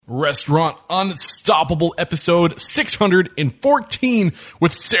Restaurant Unstoppable, episode 614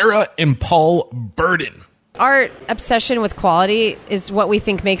 with Sarah and Paul Burden. Our obsession with quality is what we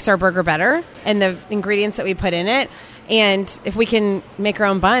think makes our burger better and the ingredients that we put in it. And if we can make our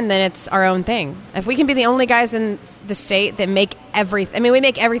own bun, then it's our own thing. If we can be the only guys in the state that make everything. I mean, we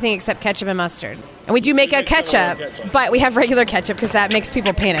make everything except ketchup and mustard. And we do make a ketchup, but we have regular ketchup because that makes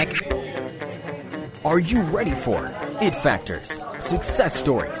people panic. Are you ready for it factors, success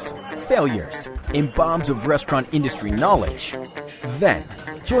stories, failures, and bombs of restaurant industry knowledge? Then,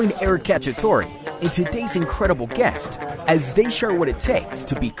 join Eric Cacciatore and today's incredible guest as they share what it takes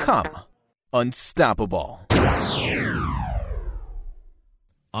to become unstoppable.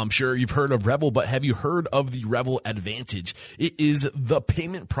 I'm sure you've heard of Revel, but have you heard of the Revel Advantage? It is the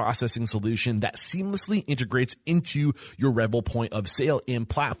payment processing solution that seamlessly integrates into your Revel point of sale and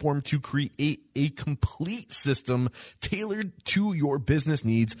platform to create a complete system tailored to your business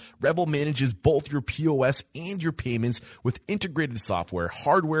needs. Revel manages both your POS and your payments with integrated software,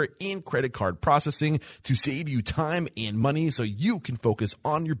 hardware, and credit card processing to save you time and money so you can focus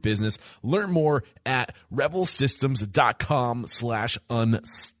on your business. Learn more at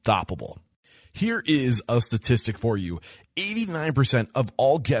revelsystems.com/unstoppable. Here is a statistic for you. 89% of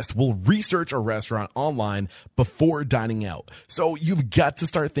all guests will research a restaurant online before dining out. So you've got to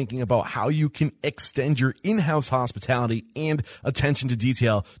start thinking about how you can extend your in-house hospitality and attention to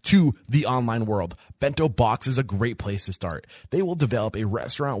detail to the online world. Bento Box is a great place to start. They will develop a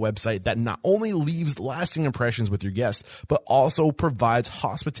restaurant website that not only leaves lasting impressions with your guests, but also provides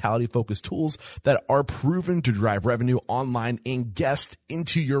hospitality-focused tools that are proven to drive revenue online and guests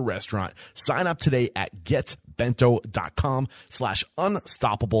into your restaurant. Sign up today at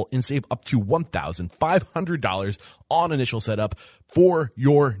getbento.com/unstoppable and save up to $1,500 on initial setup for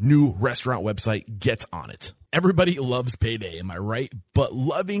your new restaurant website. Get on it. Everybody loves payday, am I right? But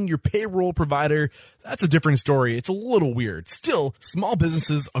loving your payroll provider, that's a different story. It's a little weird. Still, small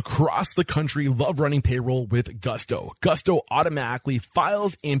businesses across the country love running payroll with Gusto. Gusto automatically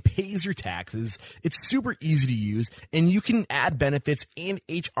files and pays your taxes. It's super easy to use, and you can add benefits and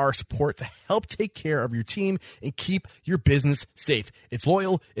HR support to help take care of your team and keep your business safe. It's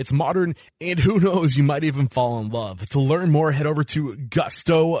loyal, it's modern, and who knows, you might even fall in love. To learn more, head over to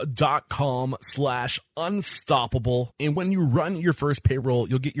gusto.com/unstoppable. And when you run your first payroll,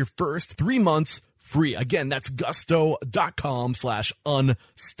 you'll get your first 3 months free. Again, that's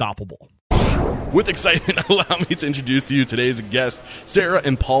gusto.com/unstoppable. With excitement, allow me to introduce to you today's guests, Sarah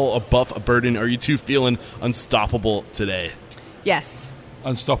and Paul Buff Burden. Are you two feeling unstoppable today? Yes.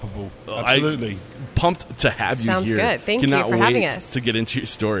 Unstoppable. Absolutely. Pumped to have you Sounds here. good. Thank you for having us. To get into your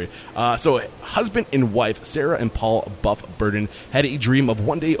story. So husband and wife, Sarah and Paul Buff Burden, had a dream of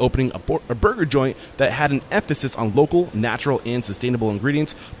one day opening a burger joint that had an emphasis on local, natural, and sustainable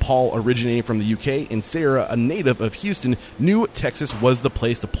ingredients. Paul, originating from the UK, and Sarah, a native of Houston, knew Texas was the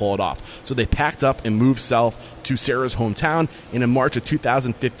place to pull it off. So they packed up and moved south to Sarah's hometown. And in March of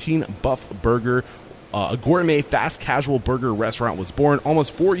 2015, Buff Burger, a gourmet, fast casual burger restaurant, was born.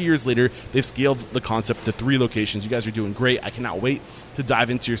 Almost 4 years later, they've scaled the concept to 3 locations. You guys are doing great. I cannot wait to dive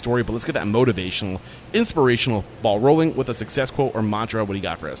into your story, but let's get that motivational, inspirational ball rolling with a success quote or mantra. What do you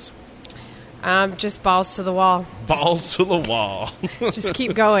got for us? Just balls to the wall. Balls to the wall. Just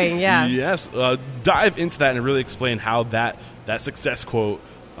keep going, yeah. Yes. Dive into that and really explain how that success quote,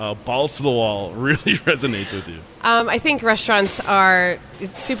 balls to the wall, really resonates with you. I think restaurants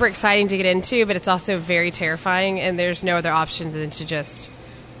it's super exciting to get into, but it's also very terrifying, and there's no other option than to just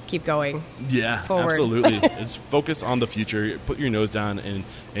keep going. Yeah, forward. Absolutely. It's focus on the future. Put your nose down and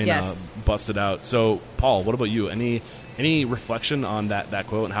yes. Bust it out. So, Paul, what about you? Any reflection on that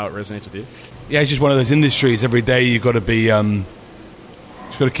quote and how it resonates with you? Yeah, it's just one of those industries. Every day you've got to be,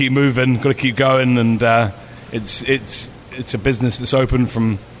 just got to keep moving, got to keep going, and it's a business that's open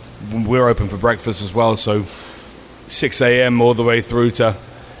from. We're open for breakfast as well, so 6 a.m. all the way through to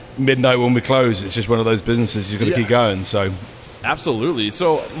midnight when we close. It's just one of those businesses you've got to keep going. So, absolutely.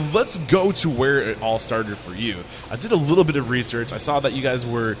 So let's go to where it all started for you. I did a little bit of research. I saw that you guys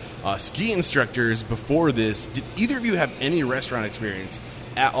were ski instructors before this. Did either of you have any restaurant experience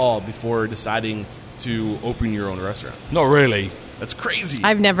at all before deciding to open your own restaurant? Not really. That's crazy.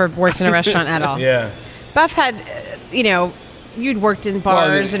 I've never worked in a restaurant at all. Yeah. Buff had, you'd worked in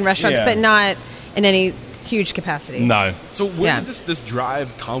bars and restaurants, but not in any huge capacity. No. So where did this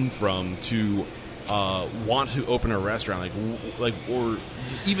drive come from to want to open a restaurant, or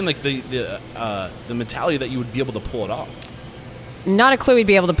even like the mentality that you would be able to pull it off? Not a clue we'd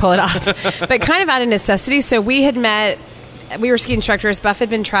be able to pull it off, but kind of out of necessity. So we had met. We were ski instructors. Buff had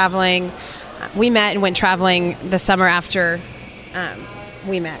been traveling. We met and went traveling the summer after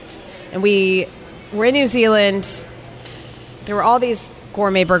we met. And we were in New Zealand. There were all these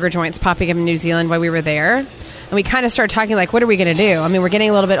gourmet burger joints popping up in New Zealand while we were there. And we kind of started talking, like, what are we going to do? I mean, we're getting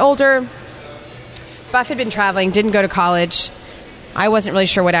a little bit older. Buff had been traveling, didn't go to college. I wasn't really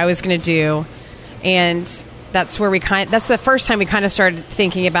sure what I was going to do. And that's where that's the first time we kind of started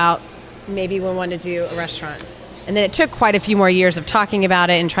thinking about maybe we wanted to do a restaurant. And then it took quite a few more years of talking about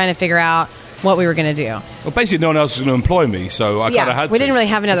it and trying to figure out what we were going to do. Well, basically, no one else was going to employ me, so I kind of had to. We didn't really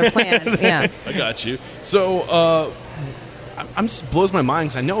have another plan. Yeah, I got you. So, I'm just blows my mind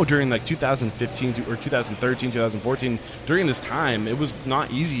because I know during like 2015 or 2013, 2014, during this time, it was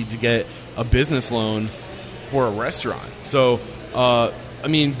not easy to get a business loan for a restaurant. So, I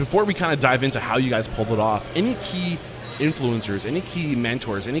mean, before we kind of dive into how you guys pulled it off, any key influencers, any key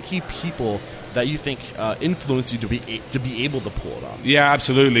mentors, any key people that you think influenced you to be able to pull it off? Yeah,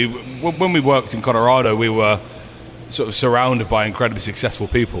 absolutely. When we worked in Colorado, we were sort of surrounded by incredibly successful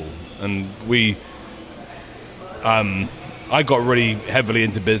people, and I got really heavily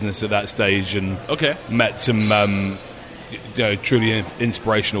into business at that stage, and met some truly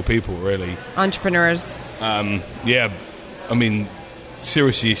inspirational people. Really, entrepreneurs. Yeah, I mean,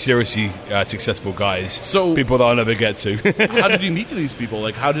 seriously successful guys. So people that I'll never get to. How did you meet these people?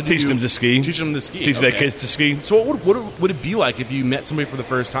 Like, how did teach them to ski? Teach their kids to ski. So what would it be like if you met somebody for the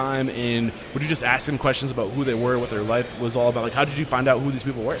first time, and would you just ask them questions about who they were, what their life was all about? Like, how did you find out who these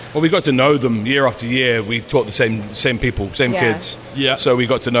people were? Well, we got to know them year after year. We taught the same people, kids. Yeah. So we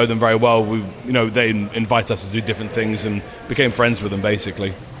got to know them very well. They invite us to do different things and became friends with them,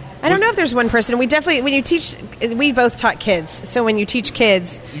 basically. I don't know if there's one person. We both taught kids. So when you teach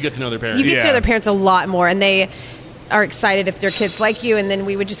kids, you get to know their parents. You get to know their parents a lot more, and they are excited if their kids like you. And then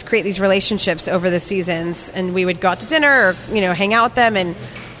we would just create these relationships over the seasons, and we would go out to dinner or hang out with them. And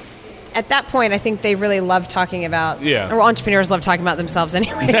at that point, I think they really love talking about. Yeah. Or entrepreneurs love talking about themselves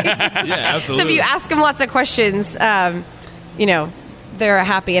anyway. Yeah, absolutely. So if you ask them lots of questions, they're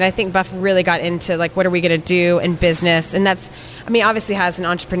happy. And I think Buff really got into, like, what are we going to do in business? And that's, I mean, obviously has an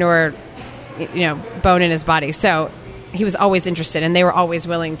entrepreneur, bone in his body. So he was always interested, and they were always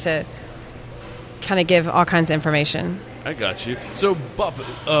willing to kind of give all kinds of information. I got you. So, Buff,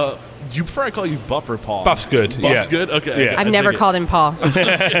 do you prefer I call you Buff or Paul? Buff's good. Buff's good? Okay. Yeah. I've never called him Paul.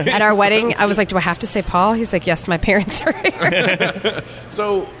 At our wedding, I was like, do I have to say Paul? He's like, yes, my parents are here.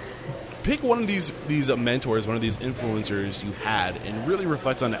 So, pick one of these mentors, one of these influencers you had, and really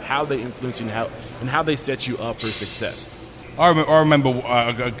reflect on how they influenced you and how they set you up for success. I remember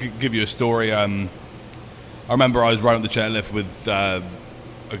I'll give you a story. I remember I was riding the chairlift with a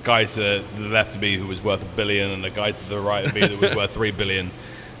guy to the left of me who was worth $1 billion, and a guy to the right of me that was worth $3 billion.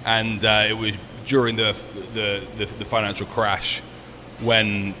 And it was during the financial crash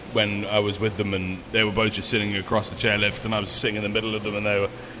when I was with them, and they were both just sitting across the chairlift, and I was sitting in the middle of them, and they were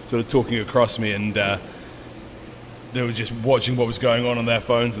sort of talking across me, and they were just watching what was going on their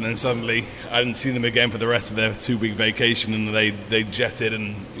phones, and then suddenly I didn't see them again for the rest of their 2-week vacation, and they jetted,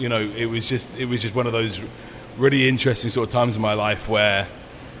 and it was just one of those really interesting sort of times in my life where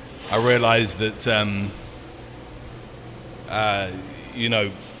I realized that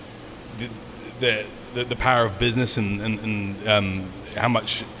the power of business and how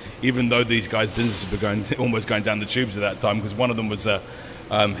much, even though these guys' businesses were almost going down the tubes at that time, because one of them was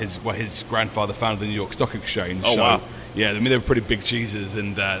his grandfather founded the New York Stock Exchange. Oh, wow. Yeah, I mean, they were pretty big cheeses,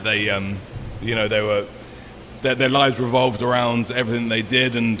 and their lives revolved around everything they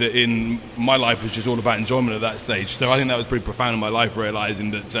did, and in my life was just all about enjoyment at that stage. So I think that was pretty profound in my life,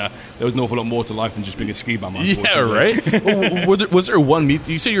 realizing that there was an awful lot more to life than just being a ski bum. Yeah, right. Was there one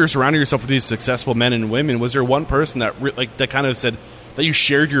you say you're surrounding yourself with these successful men and women? Was there one person that that kind of said that you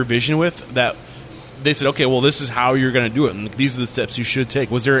shared your vision with, that they said, okay, well, this is how you're going to do it, and these are the steps you should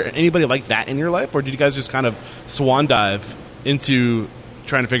take? Was there anybody like that in your life, or did you guys just kind of swan dive into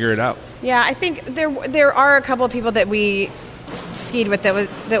trying to figure it out? Yeah, I think there are a couple of people that we skied with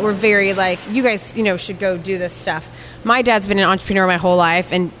that were very like, you guys, should go do this stuff. My dad's been an entrepreneur my whole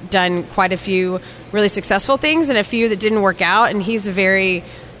life and done quite a few really successful things and a few that didn't work out, and he's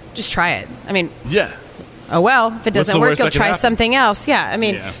just try it. I mean, yeah. Oh, well, if it doesn't work, you'll try something else. Yeah, I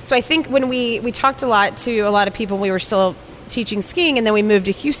mean, So I think when we talked a lot to a lot of people, we were still teaching skiing, and then we moved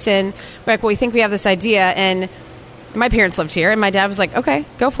to Houston. We're like, well, we think we have this idea, and my parents lived here, and my dad was like, okay,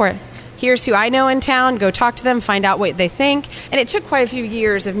 go for it. Here's who I know in town. Go talk to them, find out what they think. And it took quite a few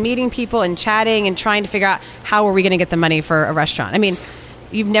years of meeting people and chatting and trying to figure out how are we going to get the money for a restaurant. I mean,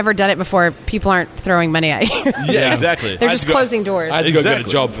 you've never done it before. People aren't throwing money at you. Yeah, exactly. They're just closing doors. I had to go get a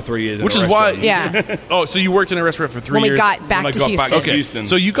job for 3 years. Which is why... Yeah. Oh, so you worked in a restaurant for 3 years? When we got back to Houston. Okay,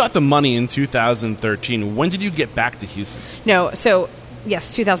 so you got the money in 2013. When did you get back to Houston? No, so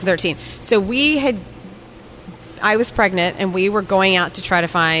Yes, 2013. So I was pregnant, and we were going out to try to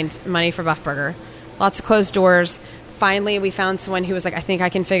find money for Buff Burger. Lots of closed doors. Finally, we found someone who was like, I think I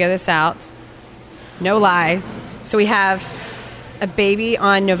can figure this out. No lie. So we have a baby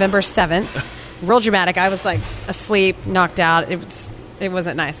on November 7th. Real dramatic. I was like asleep, knocked out. It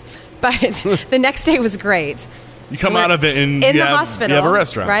wasn't nice. But the next day was great. You come out of it and in you the have, hospital, you have a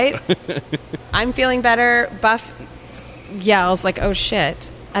restaurant. Right? I'm feeling better. Buff yells like, oh shit,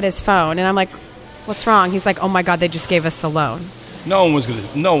 at his phone. And I'm like, what's wrong? He's like, oh my God, they just gave us the loan. No one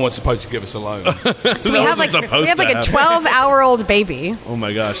was supposed to give us a loan. So we have like a 12-hour-old baby. Oh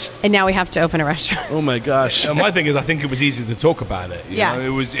my gosh. And now we have to open a restaurant. Oh my gosh. And my thing is, I think it was easy to talk about it. You Yeah.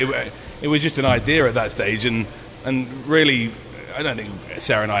 know? It was just an idea at that stage, and really, I don't think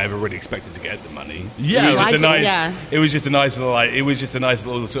Sarah and I ever really expected to get the money. Yeah. It was just a nice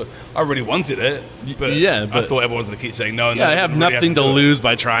little. Sort of, I really wanted it, but Yeah, I but- thought everyone's going to keep saying no. Yeah, I have nothing to lose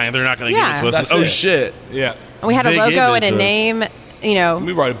by trying. They're not going to give it to us. That's Oh it. shit. Yeah. And we had a They gave logo it and a to us. name, you know.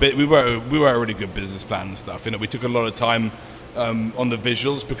 We wrote a really good business plan and stuff. You know, we took a lot of time on the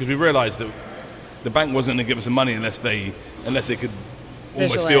visuals because we realised that the bank wasn't going to give us the money unless they could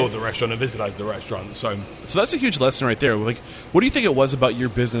almost Visualize. feel the restaurant and visualize the restaurant. So that's a huge lesson right there. Like, what do you think it was about your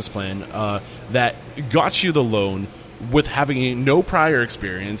business plan that got you the loan with having no prior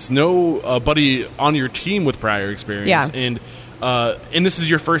experience, no buddy on your team with prior experience, Yeah. and this is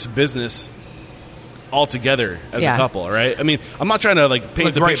your first business all together as Yeah. a couple, right? I mean, I'm not trying to like paint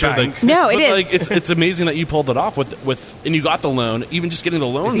With the the right picture. bank. Like, No, it but, is. Like, it's amazing that you pulled it off with and you got the loan. Even just getting the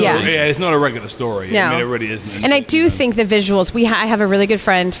loan. is Yeah. amazing. yeah, it's not a regular story. No. I mean, it really isn't. And I do think the visuals, I have a really good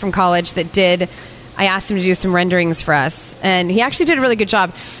friend from college that I asked him to do some renderings for us, and he actually did a really good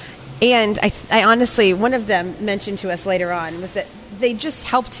job. And I honestly, one of them mentioned to us later on was that they just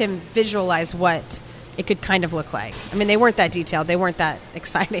helped him visualize what it could kind of look like. I mean, they weren't that detailed, they weren't that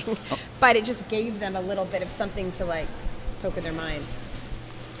exciting, but it just gave them a little bit of something to like poke in their mind.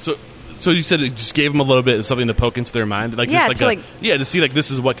 So you said it just gave them a little bit of something to poke into their mind, like Yeah, just like to see like this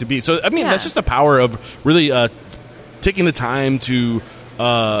is what could be. So I mean, Yeah. that's just the power of really taking the time to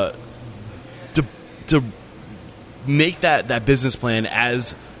make that business plan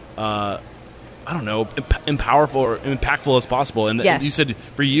as I don't know, powerful or impactful as possible. And Yes. you said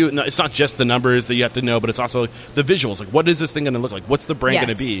for you, no, it's not just the numbers that you have to know, but it's also the visuals. Like, what is this thing going to look like? What's the brand Yes.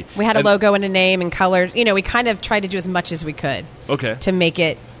 going to be? We had a And- logo and a name and colors. You know, we kind of tried to do as much as we could Okay. to make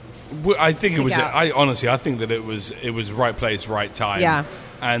it. Well, I think it was. Stick out. I think that it was right place, right time. Yeah.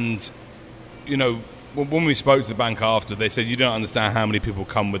 And you know, when we spoke to the bank after, they said you don't understand how many people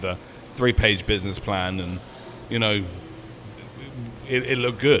come with a 3-page business plan, and you know, it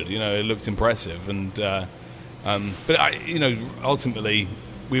looked good. You know, it looked impressive, and but ultimately,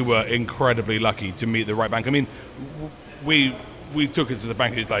 we were incredibly lucky to meet the right bank. I mean, we took it to the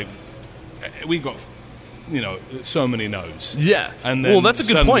bank. It's like we got. So many no's. Yeah. And then well, that's a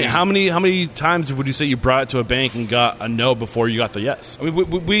good suddenly- point. How many times would you say you brought it to a bank and got a no before you got the yes? I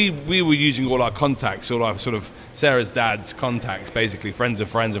mean, we were using all our contacts, all our sort of Sarah's dad's contacts, basically friends of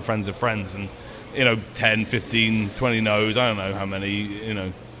friends and friends of friends, and 10, 15, 20 no's. I don't know how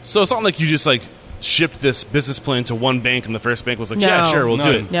many. So it's not like you just like shipped this business plan to one bank and the first bank was like, No. yeah, sure, we'll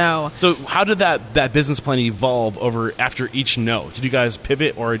do No. it. No. So how did that business plan evolve over after each no? Did you guys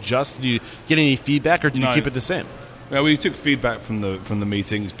pivot or adjust? Did you get any feedback or did you No. keep it the same? Yeah, we took feedback from the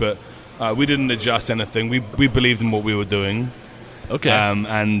meetings, but we didn't adjust anything. We believed in what we were doing. Okay.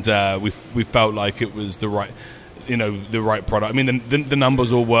 And we felt like it was the right product. I mean, the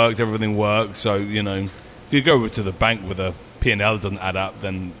numbers all worked, everything worked. So if you go to the bank with a P&L that doesn't add up,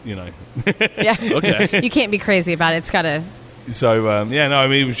 then Yeah. Okay. You can't be crazy about it. It's got to. So I mean,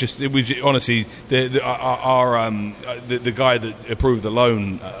 it was just honestly the guy that approved the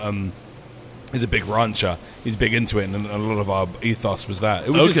loan is a big rancher. He's big into it, and a lot of our ethos was that. It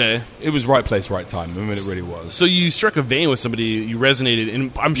was Okay. it was right place, right time. I mean, it really was. So you struck a vein with somebody, you resonated,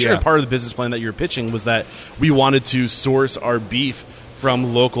 and I'm sure Yeah. part of the business plan that you're pitching was that we wanted to source our beef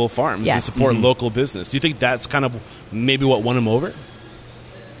from local farms and Yes. support local business. Do you think that's kind of maybe what won him over?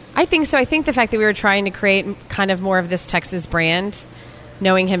 I think so. I think the fact that we were trying to create kind of more of this Texas brand,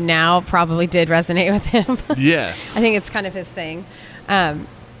 knowing him now, probably did resonate with him. Yeah. I think it's kind of his thing.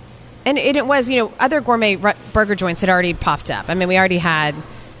 And it was, other gourmet burger joints had already popped up. I mean,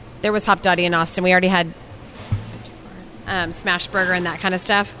 there was Hop Dottie in Austin. We already had Smash Burger and that kind of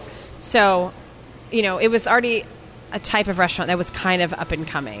stuff. So, it was already a type of restaurant that was kind of up and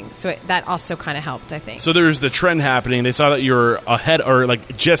coming. So that also kind of helped, I think. So there's the trend happening. They saw that you're ahead or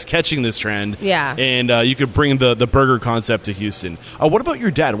like just catching this trend. Yeah. And you could bring the burger concept to Houston. What about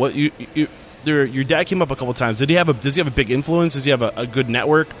your dad? What your dad came up a couple times. Does he have a big influence? Does he have a good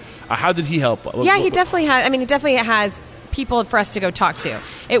network? How did he help? Yeah, he definitely has. I mean, he definitely has people for us to go talk to.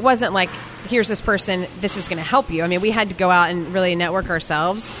 It wasn't like, here's this person, this is going to help you. I mean, we had to go out and really network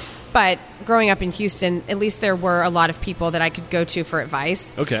ourselves. But growing up in Houston, at least there were a lot of people that I could go to for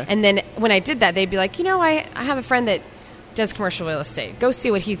advice. Okay. And then when I did that, they'd be like, I have a friend that does commercial real estate. Go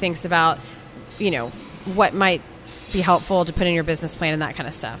see what he thinks about, what might be helpful to put in your business plan and that kind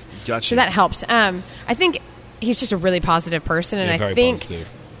of stuff. Gotcha. So that helped. I think he's just a really positive person. And I think positive.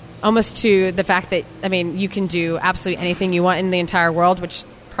 Almost to the fact that, you can do absolutely anything you want in the entire world, which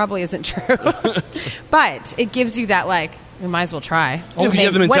probably isn't true. But it gives you that, we might as well try. If you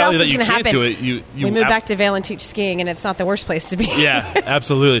have the mentality that you can't happen? do it, you we move back to Vail and teach skiing, and it's not the worst place to be. Yeah,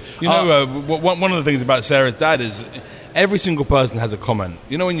 absolutely. One of the things about Sarah's dad is every single person has a comment.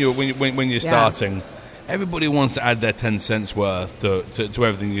 When you're starting, everybody wants to add their 10 cents worth to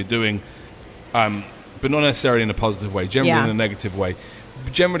everything you're doing, but not necessarily in a positive way. Generally in a negative way.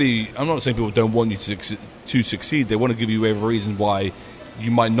 Generally, I'm not saying people don't want you to succeed. They want to give you every reason why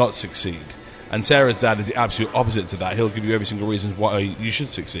you might not succeed. And Sarah's dad is the absolute opposite to that. He'll give you every single reason why you should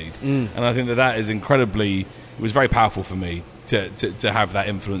succeed. And I think that is incredibly... It was very powerful for me to have that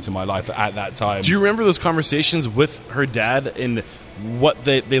influence in my life at that time. Do you remember those conversations with her dad and what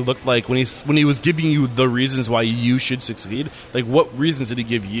they looked like when he was giving you the reasons why you should succeed? Like, what reasons did he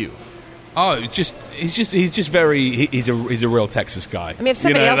give you? Oh, he's a real Texas guy. If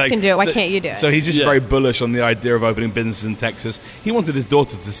somebody else can do it, why can't you do it? So he's just very bullish on the idea of opening businesses in Texas. He wanted his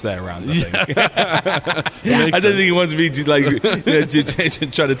daughter to stay around, I think. I don't think he wanted me to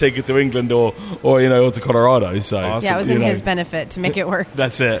try to take it to England or to Colorado. So awesome. Yeah, it was in his benefit to make it work.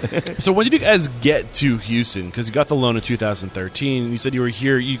 That's it. So when did you guys get to Houston? Because you got the loan in 2013. You said you were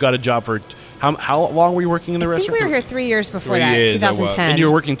here. You got a job for how long were you working in the restaurant? I think we were here 3 years before 3 that, years 2010. And you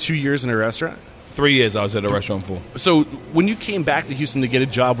were working 2 years in a restaurant? 3 years I was at a restaurant for. So when you came back to Houston to get a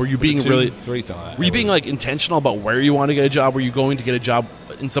job, were you being three times? Were you being intentional about where you want to get a job? Were you going to get a job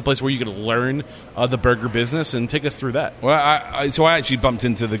in some place where you could learn the burger business? And take us through that. Well, I actually bumped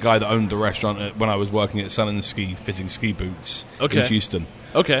into the guy that owned the restaurant when I was working at Sun and Ski, fitting ski boots in Houston.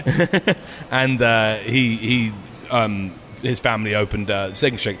 Okay. And he his family opened a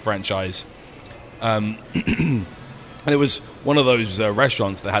Steak and Shake franchise. And it was one of those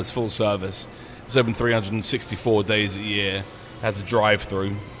restaurants that has full service. It's open 364 days a year. Has a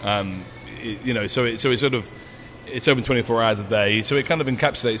drive-through. It's open 24 hours a day. So it kind of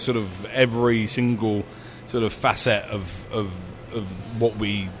encapsulates sort of every single sort of facet of what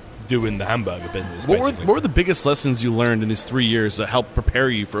we do in the hamburger business. What were the biggest lessons you learned in these 3 years that helped prepare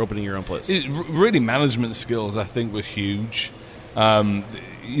you for opening your own place? Really, management skills, I think, were huge.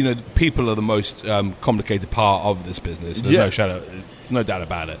 People are the most complicated part of this business. There's no doubt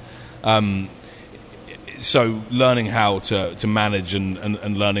about it. So learning how to manage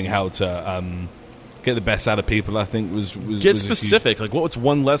and learning how to get the best out of people, I think, was specific. What's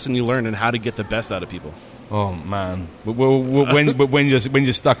one lesson you learned on how to get the best out of people? Oh man! When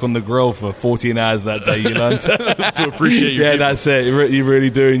you're stuck on the grill for 14 hours that day, you learn to appreciate. Yeah, that's it. You really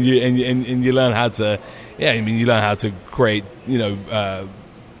do, and you learn how to. Yeah, you learn how to create.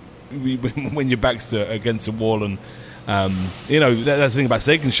 When your back's against the wall, and that's the thing about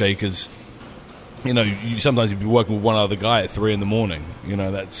Steak and Shake is, sometimes you'd be working with one other guy at 3 a.m.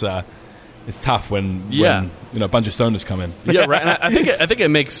 That's it's tough when a bunch of stoners come in. Yeah, right. And I think it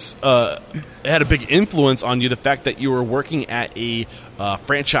makes it had a big influence on you, the fact that you were working at a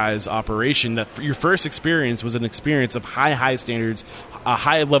franchise operation. That your first experience was an experience of high standards,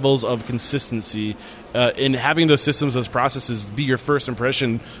 high levels of consistency. In having those systems, those processes be your first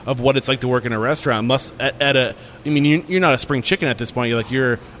impression of what it's like to work in a restaurant you're not a spring chicken at this point.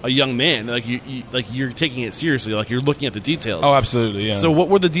 You're a young man. You're taking it seriously. You're looking at the details. Oh, absolutely. Yeah. So what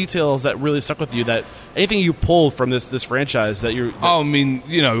were the details that really stuck with you? That anything you pulled from this franchise that you're? While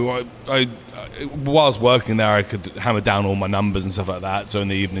I was working there, I could hammer down all my numbers and stuff like that. So in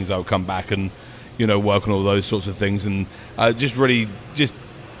the evenings, I would come back and work on all those sorts of things and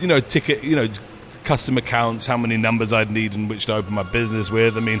ticket customer counts, how many numbers I'd need in which to open my business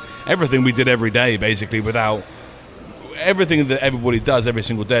with. Everything we did every day, basically, without everything that everybody does every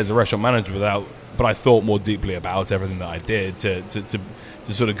single day as a restaurant manager, but I thought more deeply about everything that I did to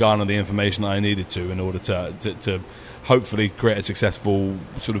sort of garner the information that I needed to in order to hopefully create a successful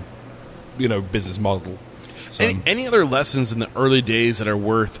sort of business model. So, any other lessons in the early days that are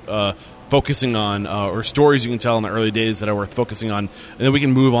worth focusing on, or stories you can tell in the early days that are worth focusing on, and then we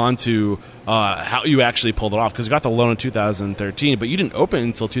can move on to how you actually pulled it off, because you got the loan in 2013, but you didn't open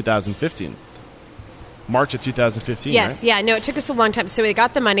until 2015. March of 2015. Yes, right? yeah. No, it took us a long time. So we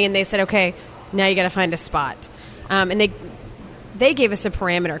got the money, and they said, okay, now you got to find a spot. And they gave us a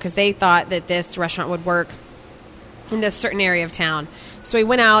parameter because they thought that this restaurant would work in this certain area of town. So we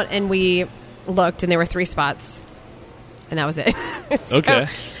went out and we looked, and there were 3 spots, and that was it. So, Okay.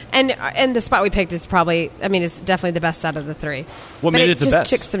 And the spot we picked is probably, I mean, it's definitely the best out of the 3. What But made it the just best?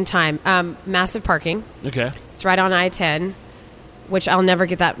 took some time. Massive parking. Okay. It's right on I-10, which I'll never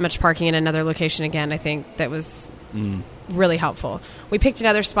get that much parking in another location again. I think that was really helpful. We picked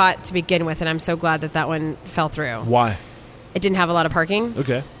another spot to begin with, and I'm so glad that one fell through. Why? It didn't have a lot of parking.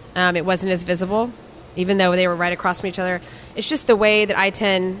 Okay. It wasn't as visible, even though they were right across from each other. It's just the way that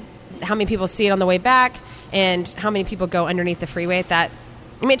I-10, how many people see it on the way back, and how many people go underneath the freeway.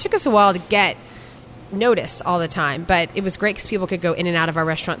 It took us a while to get noticed all the time, but it was great because people could go in and out of our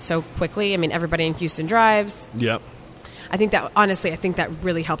restaurant so quickly. I mean, everybody in Houston drives. Yep. I think that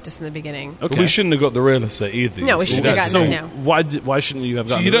really helped us in the beginning. Okay. But we shouldn't have got the real estate either. No, we shouldn't have gotten So it, no. why shouldn't you have So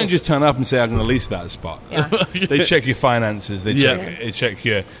gotten you the don't real just turn up and say, I'm going to lease that spot. Yeah. They check your finances. They Yeah. check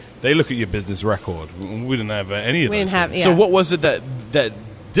your... They look at your business record. We didn't have any of We those didn't have- things. yeah. So what was it that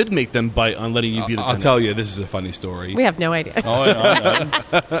did make them bite on letting you be the I'll tenant? tell you, this is a funny story. We have no idea. Oh,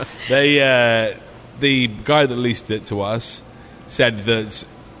 I know. The guy that leased it to us said that,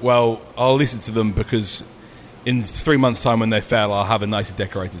 well, I'll lease it to them because in 3 months' time when they fail, I'll have a nicely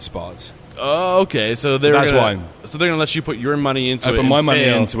decorated spot. Oh, okay. So That's why. So they're gonna let you put your money into I it. put and my money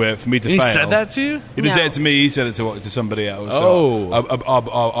fail. into it for me to And he fail. said that to you? He didn't No. say it to me. He said it to somebody else. Oh.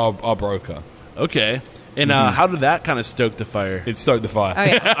 Our broker. Okay. And how did that kind of stoke the fire? It stoked the fire. Oh,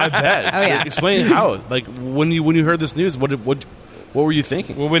 yeah. I bet. Oh, yeah. Explain how. Like when you heard this news, what were you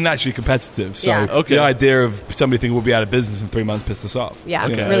thinking? Well, we're naturally competitive, so Yeah. Okay. the idea of somebody thinking we'll be out of business in 3 months pissed us off. Yeah,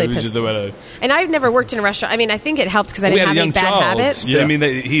 Okay. really it was pissed just the way to- And I've never worked in a restaurant. I mean, I think it helped because I We didn't had a have young any bad child. habits. Yeah. Yeah. I mean,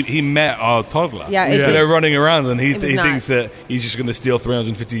 he met our toddler. Yeah, it Yeah. did. They're running around, and he It was not. thinks that he's just going to steal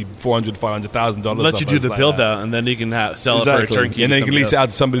 $350, $400, $500,000. Let you do the like build that. out, and then you can sell it Exactly. for a turnkey. And to then you can somebody lease it else. out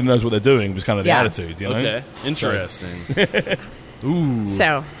to somebody who knows what they're doing. Was kind of the Yeah. attitude, you know? Okay, interesting. Ooh,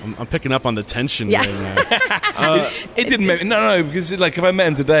 So, I'm picking up on the tension Yeah. right now. It didn't make no because like if I met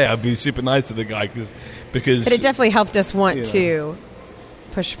him today, I'd be super nice to the guy because but it definitely helped us want to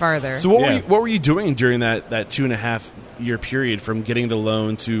push farther. So Yeah. what were you doing during that 2.5 year period from getting the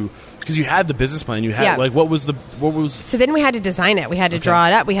loan to, because you had the business plan, you had Yeah. like what was So then we had to design it. We had to draw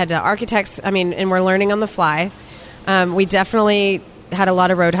it up. We had to architects. I mean, and we're learning on the fly. We definitely had a lot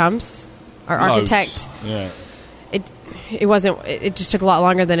of road humps. Our architect, Yeah. it wasn't. It just took a lot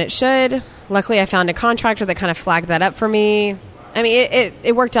longer than it should. Luckily, I found a contractor that kind of flagged that up for me. I mean,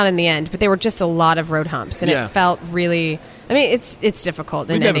 it worked out in the end, but there were just a lot of road humps, and Yeah. it felt really. I mean, it's difficult.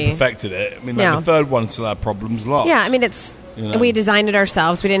 We in never any, perfected it. I mean, like No. the third one still had problems. Lots. Yeah, I mean, it's. You know? We designed it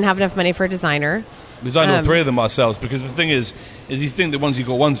ourselves. We didn't have enough money for a designer. we designed all 3 of them ourselves because the thing is you think that once you've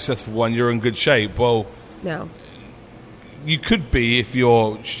got one successful one, you're in good shape. Well, No. you could be if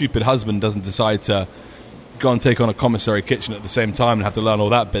your stupid husband doesn't decide to go and take on a commissary kitchen at the same time and have to learn all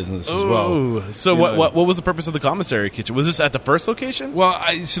that business as well. Ooh. So You what, know. what was the purpose of the commissary kitchen? Was this at the first location? Well,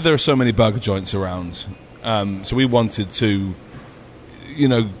 so there are so many burger joints around, so we wanted to, you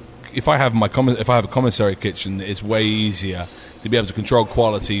know, if I have a commissary kitchen, it's way easier to be able to control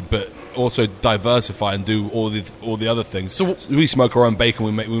quality, but also diversify and do all the other things. So- we smoke our own bacon.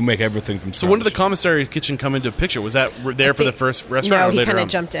 We make everything from. So when did the scratch. commissary kitchen come into picture? Was that there for the first restaurant? No, or he later kind of on?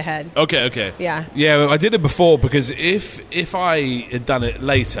 jumped ahead. Okay. Yeah. Yeah, well, I did it before because if I had done it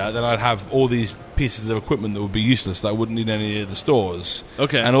later, then I'd have all these pieces of equipment that would be useless that I wouldn't need in any of the stores.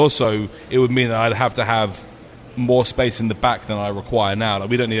 Okay. And also, it would mean that I'd have to have more space in the back than I require now. Like,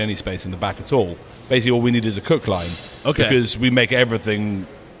 we don't need any space in the back at all. Basically, all we need is a cook line. Okay. Because we make everything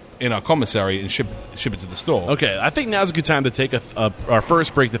in our commissary and ship it to the store. Okay, I think now's a good time to take our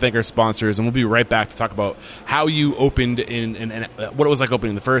first break to thank our sponsors, and we'll be right back to talk about how you opened and what it was like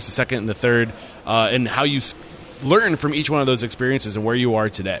opening the first, the second, and the third, and how you learn from each one of those experiences and where you are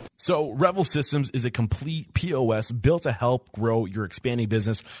today. So Revel Systems is a complete POS built to help grow your expanding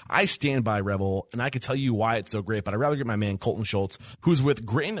business. I stand by Revel, and I can tell you why it's so great, but I'd rather get my man Colton Schultz, who's with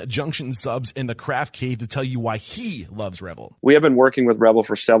Grain Junction Subs in the Craft Cave, to tell you why he loves Revel. We have been working with Revel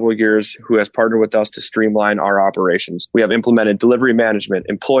for several years, who has partnered with us to streamline our operations. We have implemented delivery management,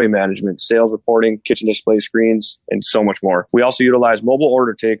 employee management, sales reporting, kitchen display screens, and so much more. We also utilize mobile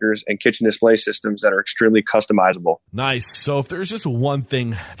order takers and kitchen display systems that are extremely customizable. Nice. So if there's just one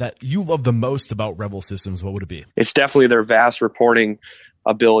thing that you love the most about Revel Systems, what would it be? It's definitely their vast reporting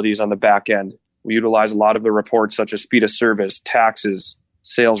abilities on the back end. We utilize a lot of the reports such as speed of service, taxes,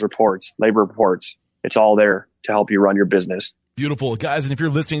 sales reports, labor reports. It's all there to help you run your business. Beautiful, guys. And if you're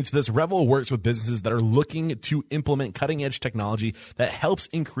listening to this, Revel works with businesses that are looking to implement cutting-edge technology that helps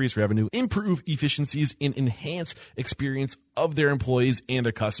increase revenue, improve efficiencies, and enhance experience of their employees and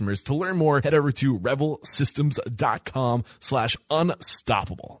their customers. To learn more, head over to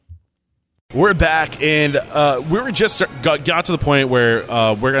revelsystems.com/unstoppable. We're back, and we were just got to the point where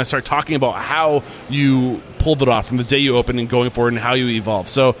we're going to start talking about how you pulled it off from the day you opened and going forward, and how you evolved.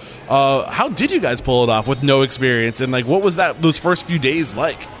 So, how did you guys pull it off with no experience, and like what was those first few days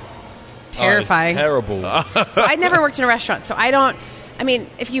like? Terrifying. Terrible. So I never worked in a restaurant, so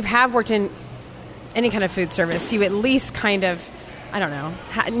if you have worked in any kind of food service, you at least kind of, I don't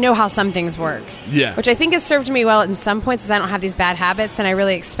know how some things work. Yeah. Which I think has served me well in some points, is I don't have these bad habits, and I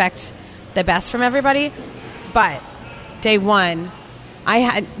really expect the best from everybody. But day one, I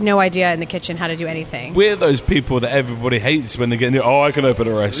had no idea in the kitchen how to do anything. We're those people that everybody hates when they get into, I can open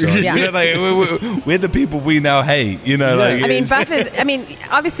a restaurant. Yeah. You know, we're the people we now hate. You know, like, Buff is,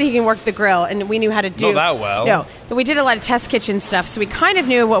 obviously he can work the grill, and we knew how to do. Not that well. No, but we did a lot of test kitchen stuff, so we kind of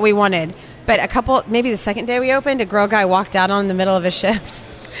knew what we wanted. But maybe the second day we opened, a grill guy walked out on in the middle of his shift,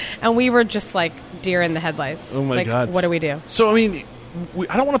 and we were just like deer in the headlights. Oh my God. What do we do? So, I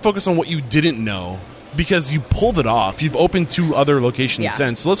don't want to focus on what you didn't know, because you pulled it off. You've opened 2 other locations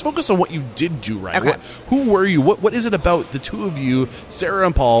since. So let's focus on what you did do right. Okay. Who were you? What is it about the two of you, Sarah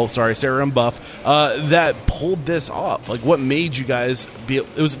and Buff, that pulled this off? Like, what made you guys it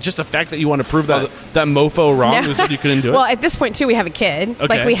was just the fact that you want to prove that mofo wrong, who said you couldn't do it? Well, at this point, too, we have a kid. Okay.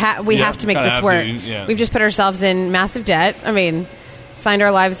 Like, we have to make this work. We've just put ourselves in massive debt. Signed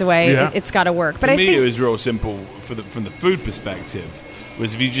our lives away. Yeah. It's got to work. But For I me, think it was real simple from the food perspective,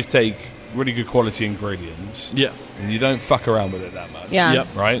 was if you just take really good quality ingredients, and you don't fuck around with it that much,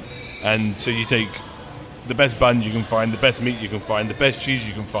 right? And so you take the best bun you can find, the best meat you can find, the best cheese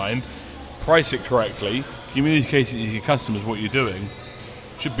you can find, price it correctly, communicate it to your customers what you're doing,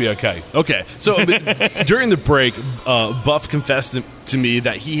 should be okay. Okay, so during the break, Buff confessed to me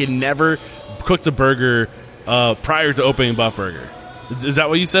that he had never cooked a burger prior to opening Buff Burger. Is that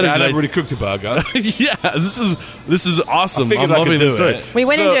what you said? Yeah, I never really cooked a burger. Yeah, this is awesome. I'm loving this story. We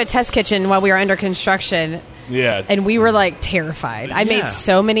went into a test kitchen while we were under construction. Yeah. And we were like terrified. I made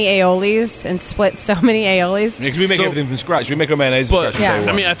so many aiolis and split so many aiolis. Because we make everything from scratch. We make our mayonnaise from scratch.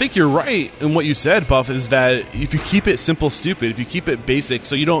 I think you're right in what you said, Buff, is that if you keep it simple, stupid, if you keep it basic,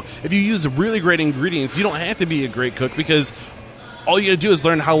 if you use really great ingredients, you don't have to be a great cook, because all you got to do is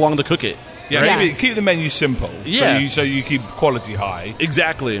learn how long to cook it. Yeah, keep the menu simple. Yeah. So you keep quality high.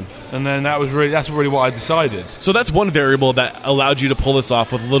 Exactly. And then that's really what I decided. So that's one variable that allowed you to pull this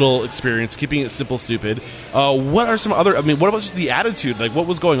off with little experience, keeping it simple, stupid. What are some other, what about just the attitude? Like, what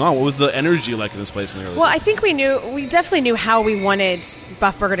was going on? What was the energy like in this place in the early days? I think we definitely knew how we wanted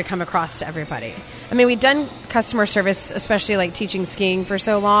Buff Burger to come across to everybody. We'd done customer service, especially like teaching skiing for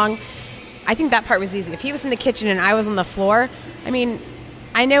so long. I think that part was easy. If he was in the kitchen and I was on the floor,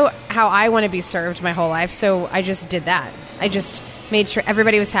 I know how I want to be served my whole life, so I just did that. I just made sure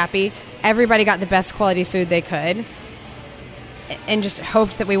everybody was happy, everybody got the best quality food they could, and just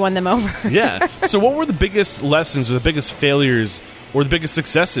hoped that we won them over. Yeah. So what were the biggest lessons or the biggest failures or the biggest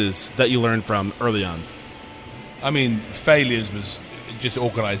successes that you learned from early on? Failures was just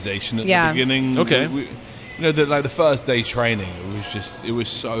organization at the beginning. Okay. The first day training, it was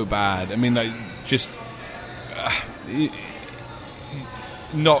so bad. The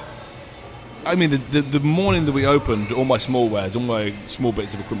morning that we opened, all my small bits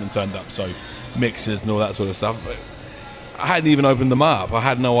of equipment turned up, so mixers and all that sort of stuff. But I hadn't even opened them up. I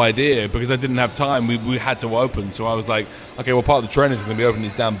had no idea, because I didn't have time. We had to open, so I was like, okay, well, part of the training is going to be opening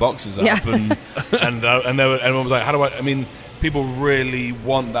these damn boxes up, and everyone was like, how do I? People really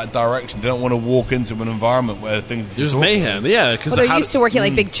want that direction. They don't want to walk into an environment where things are just mayhem. Yeah, because they're used to working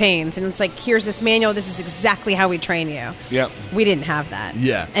like big chains, and it's like, here's this manual. This is exactly how we train you. Yeah, we didn't have that.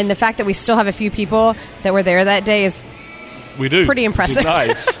 Yeah, and the fact that we still have a few people that were there that day is pretty impressive.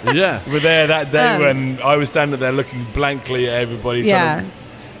 Nice. Yeah, we were there that day when I was standing there looking blankly at everybody. Trying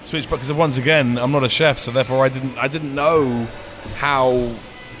to switch, because once again, I'm not a chef, so therefore I didn't know how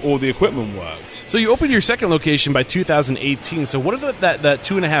all the equipment worked. So you opened your second location by 2018. So what did that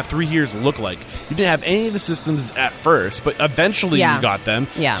 2.5, 3 years look like? You didn't have any of the systems at first, but eventually you got them.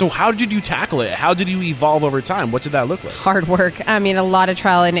 Yeah. So how did you tackle it? How did you evolve over time? What did that look like? Hard work. A lot of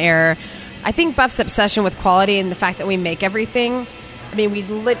trial and error. I think Buff's obsession with quality and the fact that we make everything, we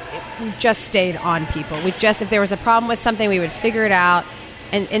just stayed on people. If there was a problem with something, we would figure it out,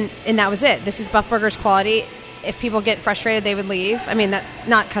 and that was it. This is Buff Burger's quality. If people get frustrated, they would leave.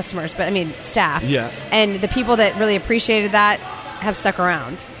 Not customers, but staff. Yeah. And the people that really appreciated that have stuck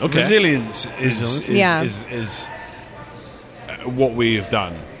around. Okay. Resilience is what we have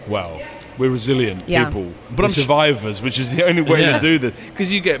done well. We're resilient people. But We're I'm survivors, which is the only way Yeah. to do this.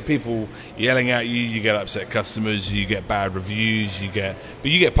 Because you get people yelling at you, you get upset customers, you get bad reviews, but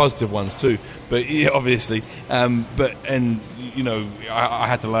you get positive ones too. But yeah, obviously, I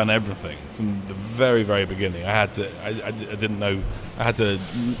had to learn everything from the very, very beginning. I didn't know. I had to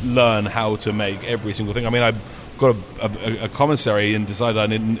learn how to make every single thing. I mean, I got a commissary and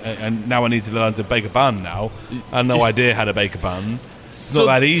decided and now I need to learn to bake a bun. Now I had no idea how to bake a bun. It's not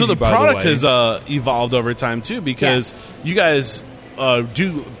that easy. So the by product the way. has evolved over time too, because you guys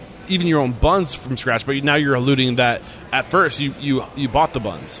do even your own buns from scratch. But now you're alluding that at first you bought the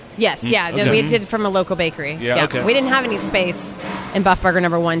buns. Yes, yeah. Okay. We did from a local bakery. Yeah, okay. We didn't have any space in Buff Burger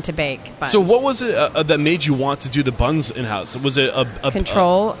number 1 to bake buns. So what was it that made you want to do the buns in house? Was it a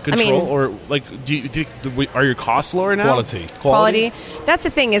Control. control, I mean- or like are your costs lower now? Quality. That's the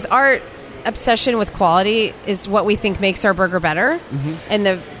thing, is our obsession with quality is what we think makes our burger better, and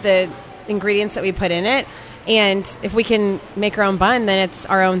the ingredients that we put in it. And if we can make our own bun, then it's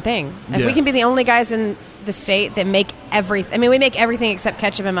our own thing. If we can be the only guys in the state that make everything. I mean, we make everything except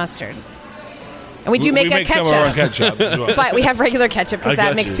ketchup and mustard. And we do make a ketchup. some of our own ketchup as well. But we have regular ketchup because I that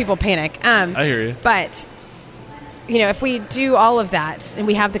got makes you. people panic. I hear you. But, if we do all of that and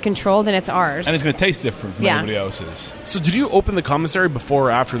we have the control, then it's ours. And it's going to taste different from Yeah. everybody else's. So did you open the commissary before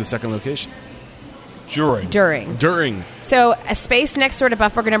or after the second location? During. During. So a space next door to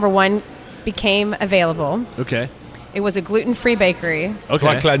Buff Burger number 1 became available. Okay. It was a gluten-free bakery. Okay. So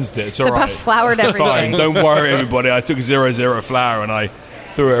I cleansed it. It's So all right. Buff floured It's everything. fine. Don't worry, everybody. I took 0 flour and I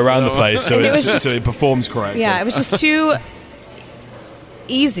threw it around the place so And it was so just- it performs correctly. Yeah, it was just too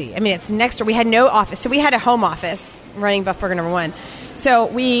easy. I mean, it's next door. We had no office. So we had a home office running Buff Burger number 1. So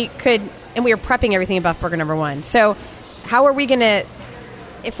we could, and we were prepping everything in Buff Burger number 1. So how are we going to,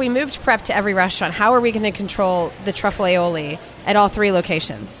 if we moved prep to every restaurant, how are we going to control the truffle aioli at all 3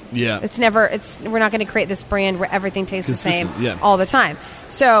 locations? Yeah. We're not going to create this brand where everything tastes the same Consistent, yeah. all the time.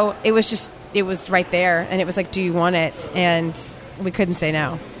 So it was right there, and it was like, do you want it? And we couldn't say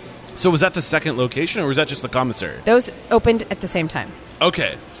no. So was that the second location, or was that just the commissary? Those opened at the same time.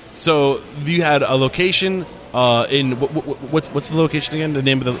 Okay. So you had a location in what's the location again? The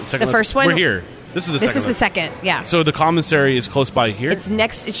name of the second. The first one? We're here. This is the second. This is the second, yeah. So the commissary is close by here.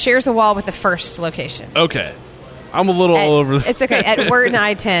 It shares a wall with the first location. Okay. I'm a little all over. It's okay. At Word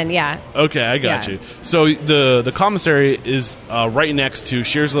I-10, yeah. Okay, I got Yeah. you. So the commissary is right next to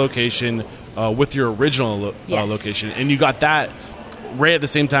shares a location with your original Yes. location, and you got that right at the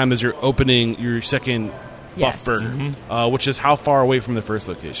same time as you're opening your second Yes. Buff Burger, which is how far away from the first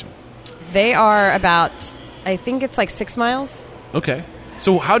location? They are about, I think it's like 6 miles. Okay.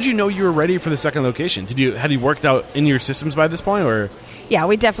 So how did you know you were ready for the second location? Had you worked out in your systems by this point, or? Yeah,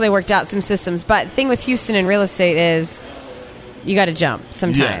 we definitely worked out some systems. But the thing with Houston and real estate is you got to jump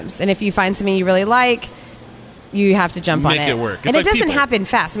sometimes. Yeah. And if you find something you really like, you have to jump on Make it. it work. It's And like it doesn't people. happen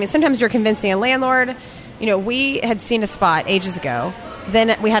fast. I mean, sometimes you're convincing a landlord. We had seen a spot ages ago.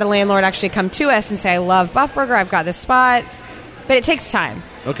 Then we had a landlord actually come to us and say, I love Buff Burger. I've got this spot. But it takes time.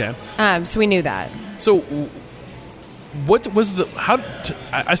 Okay. So we knew that. So, what was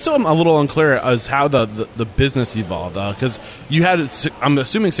I still am a little unclear as how the business evolved, because you had, I'm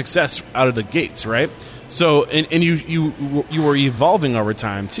assuming, success out of the gates, right? So, and you were evolving over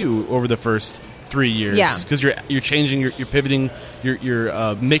time too, over the first 3 years, Yeah. because you're changing, you're pivoting,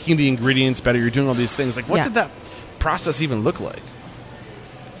 you're making the ingredients better, you're doing all these things. Like, what Yeah. did that process even look like?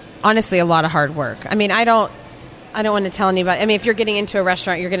 Honestly, a lot of hard work. I mean, I don't want to tell anybody. I mean, if you're getting into a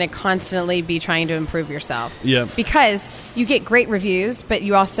restaurant, you're going to constantly be trying to improve yourself. Yeah. Because you get great reviews, but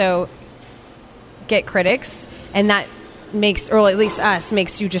you also get critics, and that makes, or at least us,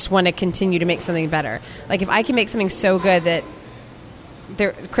 makes you just want to continue to make something better. Like, if I can make something so good that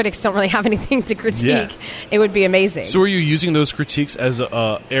critics don't really have anything to critique, Yeah. it would be amazing. So, are you using those critiques as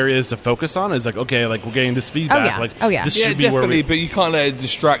areas to focus on? As like, okay, like we're getting this feedback. yeah. Like, Oh, yeah. this Yeah, should be where definitely, we. but you can't let it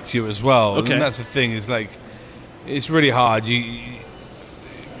distract you as well. Okay. And that's the thing. Is like, it's really hard.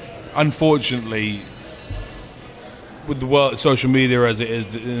 Unfortunately, with the world, social media as it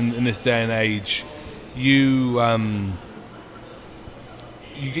is in this day and age, you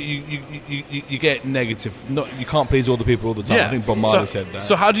get negative. You can't please all the people all the time. I think Bob Marley said that.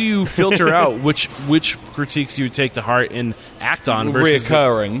 So how do you filter out which critiques you take to heart and act on versus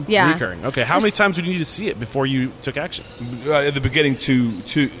reoccurring. Yeah. Recurring. Okay. How many times would you need to see it before you took action? At the beginning,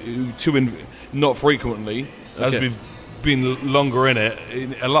 not frequently, as Okay. we've been longer in it,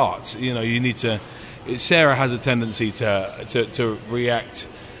 a lot. You need to. Sarah has a tendency to react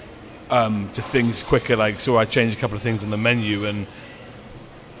to things quicker. Like, so I changed a couple of things on the menu, and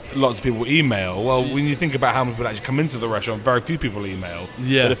lots of people email. Well, when you think about how many people actually come into the restaurant, very few people email.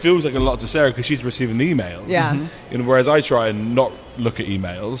 Yeah. But it feels like a lot to Sarah because she's receiving the emails. Yeah. Whereas I try and not look at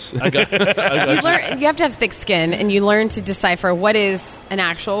emails. You have to have thick skin, and you learn to decipher what is an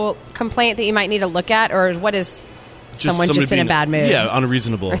actual complaint that you might need to look at, or what is someone just in a bad mood. Yeah,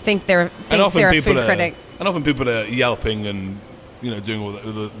 unreasonable. Or thinks they're a food critic. And often people are yelping and doing all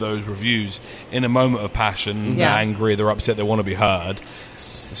those reviews in a moment of passion. Yeah. They're angry, they're upset, they want to be heard.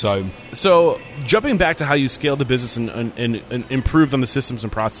 So jumping back to how you scaled the business and improved on the systems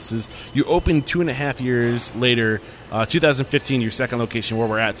and processes, you opened 2.5 years later, 2015, your second location where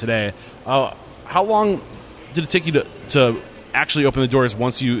we're at today. How long did it take you to actually open the doors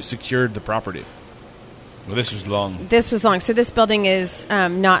once you secured the property? Well, this was long. This was long. So this building is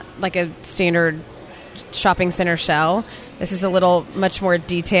not like a standard shopping center shell. This is a little much more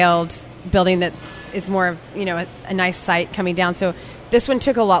detailed building that is more of a nice site coming down. So this one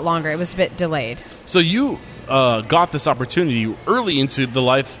took a lot longer. It was a bit delayed. So you got this opportunity early into the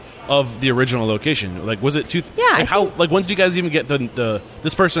life of the original location. Like, was it Yeah. when did you guys even get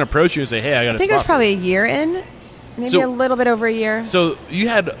this person approach you and say, "Hey, I got a spot"? I think it was probably a year in, maybe a little bit over a year. So you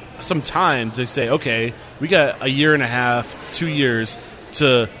had some time to say, "Okay, we got a year and a half, 2 years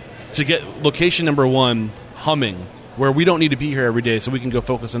to get location number 1 humming, where we don't need to be here every day, so we can go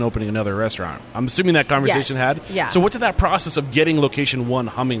focus on opening another restaurant." I'm assuming that conversation Yes. had. Yeah. So what did that process of getting location 1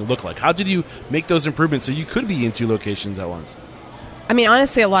 humming look like? How did you make those improvements so you could be in 2 locations at once? I mean,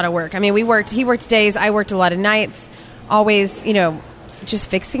 honestly, a lot of work. I mean, he worked days, I worked a lot of nights, always, just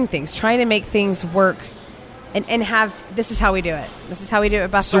fixing things, trying to make things work and this is how we do it. This is how we do it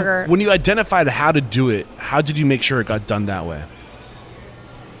at Buff So Burger. when you identified how to do it, how did you make sure it got done that way?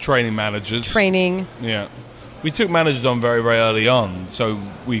 Training managers. Training. Yeah. We took managers on very, very early on, so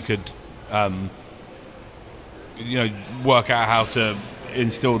we could, work out how to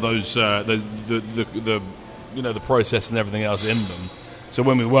instill those the process and everything else in them. So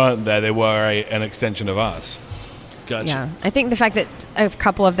when we weren't there, they were an extension of us. Gotcha. Yeah. I think the fact that a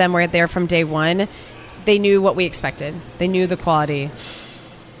couple of them were there from day one, they knew what we expected. They knew the quality.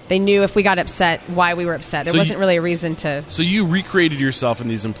 They knew if we got upset, why we were upset. There wasn't really a reason to. So you recreated yourself in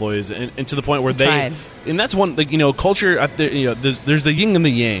these employees, and to the point where tried. And that's one, culture. There's the yin and the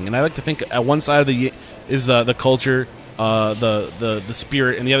yang, and I like to think at one side of the yin is the culture, the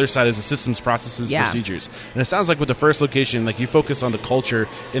spirit, and the other side is the systems, processes, Yeah. procedures. And it sounds like with the first location, like you focused on the culture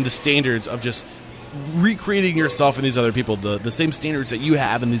and the standards of just recreating yourself in these other people, the same standards that you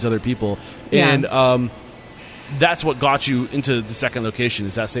have in these other people, Yeah. and that's what got you into the second location.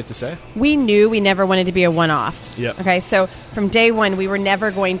 Is that safe to say? We knew we never wanted to be a one-off. Yep. Okay, so from day one, we were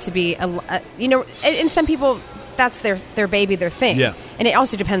never going to be and some people, that's their baby, their thing. Yeah. And it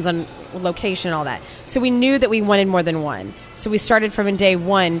also depends on location and all that. So we knew that we wanted more than one. So we started from day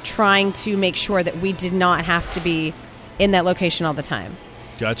one trying to make sure that we did not have to be in that location all the time.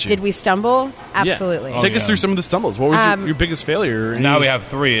 Gotcha. Did we stumble? Absolutely. Yeah. Take us through some of the stumbles. What was your biggest failure? Now we have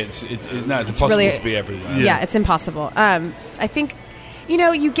 3. It's impossible really, to be everywhere. Yeah, it's impossible. I think,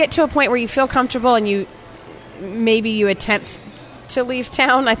 you get to a point where you feel comfortable and you attempt to leave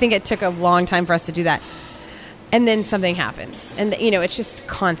town. I think it took a long time for us to do that. And then something happens. And, it's just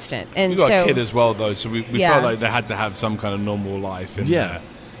constant. And We got a kid as well, though, so we Yeah. felt like they had to have some kind of normal life in there.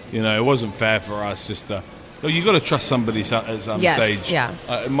 It wasn't fair for us just to... Well, you got to trust somebody at some Yes, stage. yeah.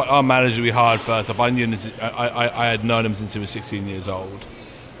 Our manager we hired first up, I had known him since he was 16 years old.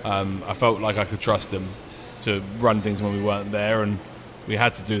 I felt like I could trust him to run things when we weren't there, and we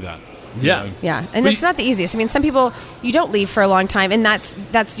had to do that. Yeah. Yeah, and it's not the easiest. I mean, some people, you don't leave for a long time, and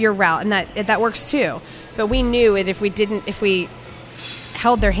that's your route, and that works too. But we knew it if we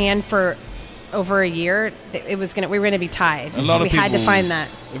held their hand for over a year, we were going to be tied. A lot So we of had to people- find that.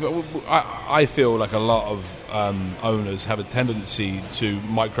 I feel like a lot of owners have a tendency to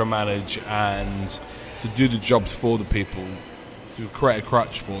micromanage and to do the jobs for the people, to create a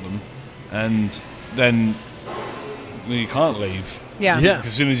crutch for them, and then you can't leave. Yeah. Yeah.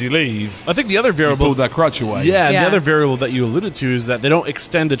 As soon as you leave, I think the other you variable pull that crutch away. Yeah, and Yeah. the other variable that you alluded to is that they don't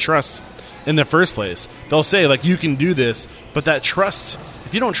extend the trust in the first place. They'll say, like, you can do this, but that trust,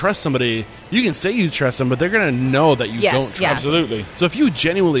 if you don't trust somebody, you can say you trust them, but they're going to know that you Yes, don't trust yeah. them. Absolutely. So if you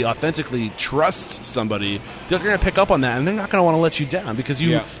genuinely, authentically trust somebody, they're going to pick up on that, and they're not going to want to let you down because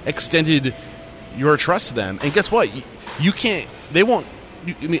you Yeah. extended your trust to them. And guess what? You can't, they won't,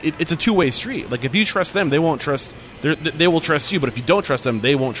 I mean, it's a two-way street. Like, if you trust them, they won't trust, they will trust you, but if you don't trust them,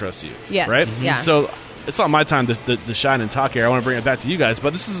 they won't trust you. Yes, Right? yeah. So it's not my time to shine and talk here. I want to bring it back to you guys,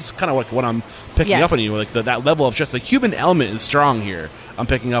 but this is kind of like what I'm picking Yes. up on you. Like that level of trust. The human element is strong here. I'm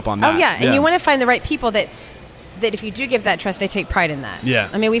picking up on that. Oh yeah, and you want to find the right people that that if you do give that trust, they take pride in that. Yeah.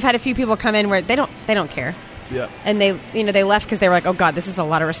 I mean, we've had a few people come in where they don't care. Yeah. And they left because they were like, oh God, this is a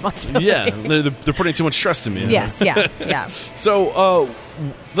lot of responsibility. Yeah, they're putting too much trust in me. Yes, yeah. So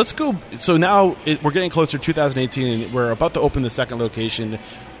let's go. So now we're getting closer to 2018, and we're about to open the second location.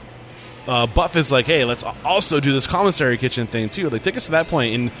 Buff is like, hey, let's also do this commissary kitchen thing too. Like, take us to that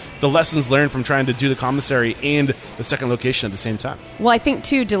point and the lessons learned from trying to do the commissary and the second location at the same time. Well, I think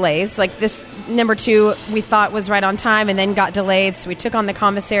 2 delays. Like this number 2 we thought was right on time and then got delayed, so we took on the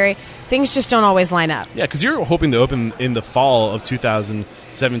commissary. Things just don't always line up. Yeah, because you're hoping to open in the fall of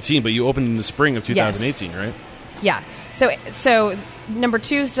 2017, but you opened in the spring of 2018, right? Yeah. So number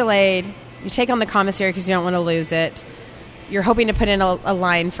 2's delayed. You take on the commissary because you don't want to lose it. You're hoping to put in a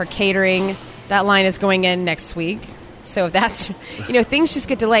line for catering. That line is going in next week. So if that's, things just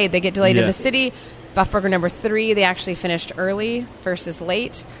get delayed. They get delayed in the city. Buff Burger number 3, they actually finished early versus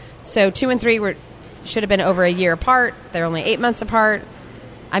late. So 2 and 3 should have been over a year apart. They're only 8 months apart.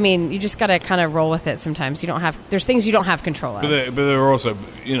 I mean, you just got to kind of roll with it sometimes. There's things you don't have control of. But there are also,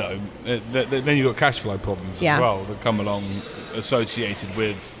 then you've got cash flow problems as well that come along associated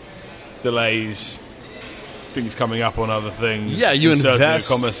with delays, things coming up on other things. Yeah, you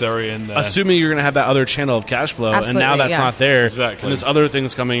invest a commissary in there. Assuming you're going to have that other channel of cash flow, Absolutely, and now that's not there. Exactly. And this other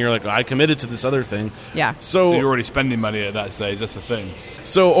thing's coming, you're like, I committed to this other thing. Yeah. So you're already spending money at that stage. That's the thing.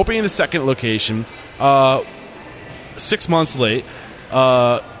 So opening the second location, 6 months late.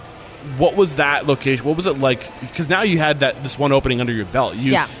 What was that location? What was it like? Because now you had this one opening under your belt.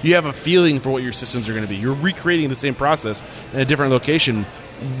 You have a feeling for what your systems are going to be. You're recreating the same process in a different location.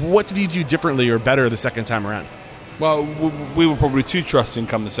 What did you do differently or better the second time around? Well, we were probably too trusting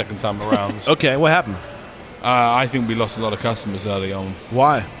come the second time around. Okay, what happened? I think we lost a lot of customers early on.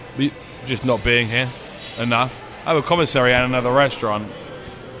 Why? Just not being here enough. I have a commissary and another restaurant,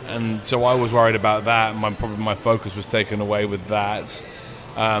 and so I was worried about that. My focus was taken away with that,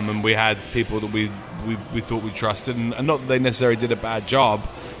 and we had people that we thought we trusted, and not that they necessarily did a bad job,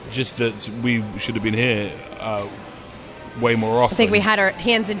 just that we should have been here way more often. I think we had our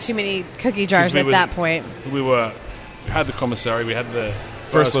hands in too many cookie jars at that point. We had the commissary, we had the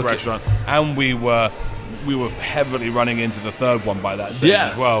first restaurant, and we were heavily running into the third one by that stage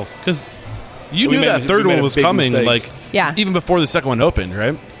as well. Because you knew that third one was coming, even before the second one opened,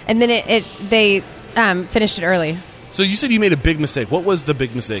 right? And then they finished it early. So you said you made a big mistake. What was the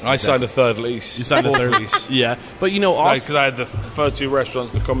big mistake? I signed a third lease. You signed a third lease? Yeah. But also... Because I had the first 2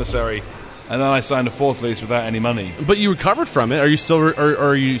 restaurants, the commissary, and then I signed a 4th lease without any money. But you recovered from it. Are you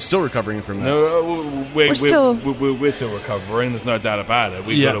still recovering from that? No, we're still recovering. There's no doubt about it.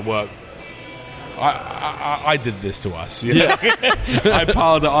 We've got to work. I did this to us. I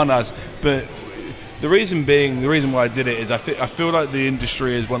piled it on us. But the reason why I did it is I feel like the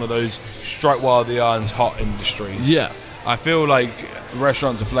industry is one of those strike while the iron's hot industries. Yeah. I feel like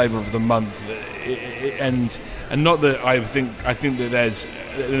restaurants are flavour of the month, and not that I think that there's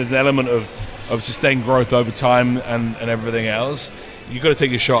an element of sustained growth over time and everything else. You've got to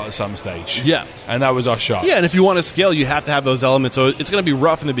take a shot at some stage. Yeah. And that was our shot. Yeah, and if you want to scale, you have to have those elements. So it's going to be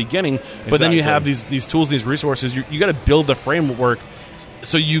rough in the beginning, but then you have these tools and these resources. You got to build the framework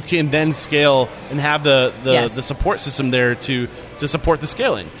so you can then scale and have the support system there to support the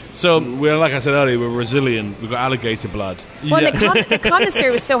scaling. So, like I said earlier, we're resilient. We've got alligator blood. Well, the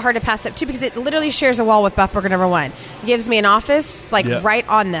commissary was so hard to pass up, too, because it literally shares a wall with Buff Burger number 1. It gives me an office, right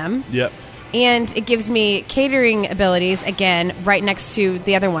on them. Yep. And it gives me catering abilities, again, right next to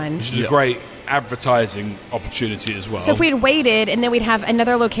the other one. Which is a great advertising opportunity as well. So if we had waited and then we'd have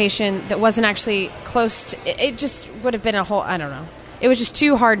another location that wasn't actually close to... It just would have been a whole... I don't know. It was just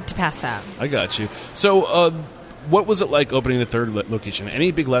too hard to pass up. I got you. So what was it like opening the third location?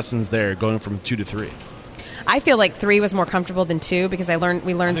 Any big lessons there going from 2 to 3? I feel like 3 was more comfortable than 2 because we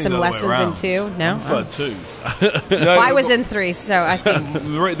learned some lessons in 2. No? I prefer 2. Well, I was in 3, so I think...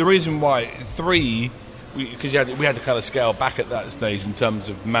 The reason why 3... Because we had to kind of scale back at that stage in terms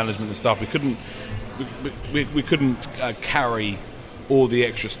of management and stuff. We couldn't carry all the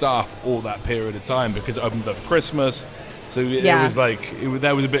extra staff all that period of time because it opened up for Christmas. So it was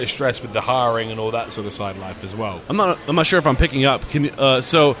there was a bit of stress with the hiring and all that sort of side life as well. I'm not sure if I'm picking up.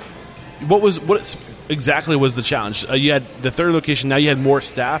 So what exactly was the challenge? You had the third location. Now you had more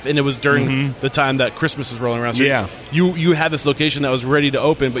staff, and it was during the time that Christmas was rolling around. So you had this location that was ready to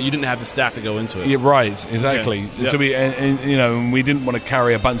open, but you didn't have the staff to go into it. Yeah, right, exactly. Okay. Yep. So we didn't want to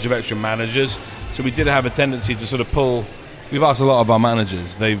carry a bunch of extra managers. So we did have a tendency to sort of pull. We've asked a lot of our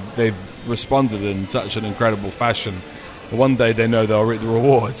managers. They've responded in such an incredible fashion. One day they know they'll reap the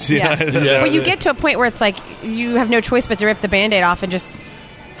rewards. Well, you get to a point where it's like you have no choice but to rip the Band-Aid off and just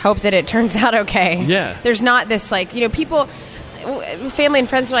hope that it turns out okay. Yeah. There's not this, like, people, family and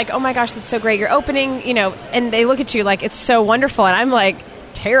friends are like, oh my gosh, that's so great, you're opening, and they look at you like it's so wonderful, and I'm like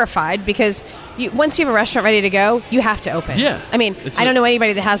terrified because once you have a restaurant ready to go, you have to open. Yeah. I mean, I don't know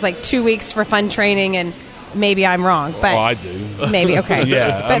anybody that has like 2 weeks for fun training, and maybe I'm wrong, but I do. Maybe, okay.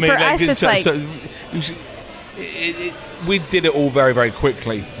 Yeah. But for us, it's like... we did it all very, very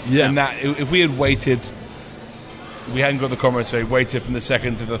quickly. Yeah. And that if we had waited, we hadn't got the comments, so we waited from the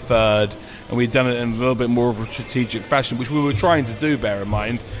second to the third, and we'd done it in a little bit more of a strategic fashion, which we were trying to do, bear in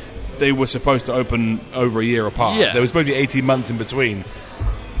mind. They were supposed to open over a year apart. Yeah. There was supposed to be 18 months in between.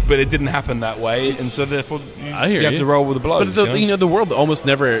 But it didn't happen that way, and so therefore you have to roll with the blows. But the world almost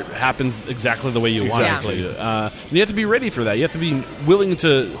never happens exactly the way you want it to. And you have to be ready for that. You have to be willing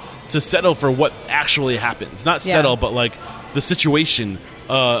to settle for what actually happens. Not settle, but like the situation.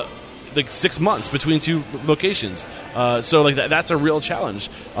 Like 6 months between two locations. So like that's a real challenge.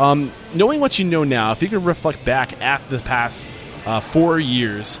 Knowing what you know now, if you could reflect back at the past 4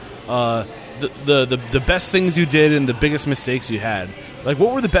 years, the best things you did and the biggest mistakes you had. Like,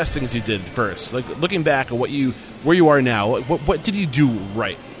 what were the best things you did first? Like, looking back at where you are now, what did you do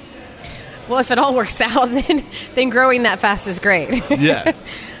right? Well, if it all works out, then growing that fast is great. Yeah.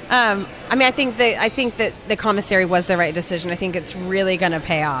 I mean, I think that the commissary was the right decision. I think it's really going to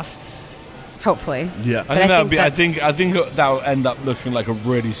pay off. Hopefully. Yeah. I think that'll end up looking like a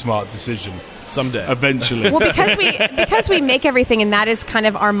really smart decision someday. Eventually. Well, because we make everything, and that is kind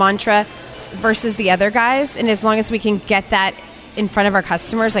of our mantra versus the other guys. And as long as we can get that in front of our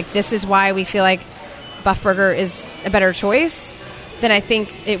customers, like this is why we feel like Buff Burger is a better choice, then I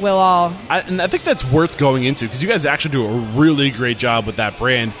think it will all... And I think that's worth going into, because you guys actually do a really great job with that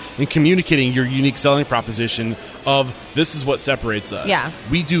brand in communicating your unique selling proposition of this is what separates us. Yeah.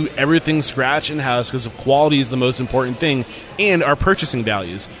 We do everything scratch in-house because of quality is the most important thing, and our purchasing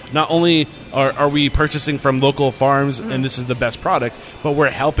values. Not only are we purchasing from local farms and this is the best product, but we're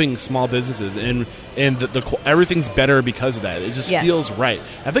helping small businesses, and everything's better because of that. It just feels right.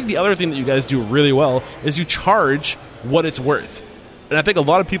 I think the other thing that you guys do really well is you charge what it's worth. And I think a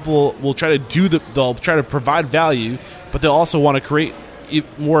lot of people will try to they'll try to provide value, but they'll also want to create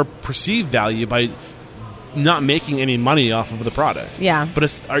more perceived value by not making any money off of the product. Yeah.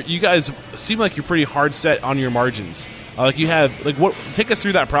 But you guys seem like you're pretty hard set on your margins. Take us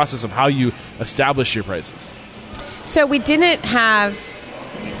through that process of how you establish your prices. So we didn't have.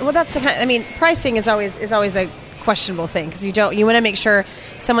 Well, that's the kind. I mean, pricing is always a questionable thing, because you want to make sure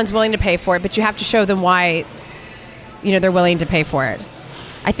someone's willing to pay for it, but you have to show them why. They're willing to pay for it.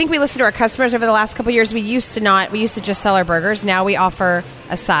 I think we listened to our customers over the last couple of years. We used to just sell our burgers. Now we offer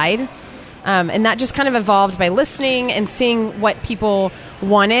a side. And that just kind of evolved by listening and seeing what people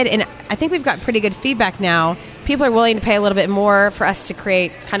wanted. And I think we've got pretty good feedback now. People are willing to pay a little bit more for us to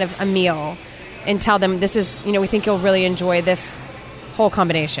create kind of a meal and tell them this is, we think you'll really enjoy this whole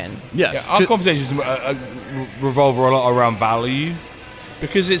combination. Yeah. Our conversations revolve a lot around value,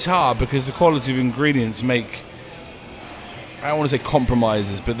 because it's hard, because the quality of ingredients make... I don't want to say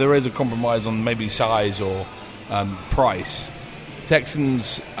compromises, but there is a compromise on maybe size or price.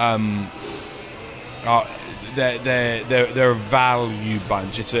 Texans they're a value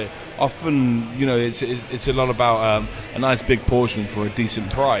bunch. It's often it's a lot about a nice big portion for a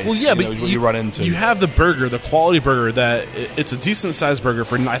decent price. Well, yeah, but what you run into. You have the burger, the quality burger that it's a decent sized burger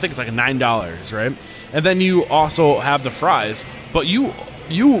for I think it's like $9, right? And then you also have the fries, but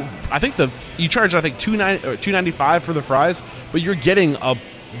I think you charge $2.95 for the fries, but you're getting a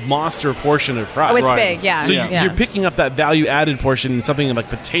monster portion of fries. Oh, it's big, yeah. So you're picking up that value added portion in something like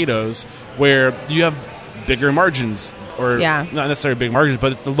potatoes, where you have bigger margins, or not necessarily big margins,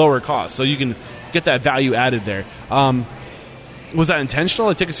 but it's the lower cost. So you can get that value added there. Was that intentional?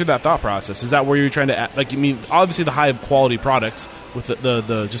 Like, take us through that thought process. Is that where you're trying to obviously the high quality products with the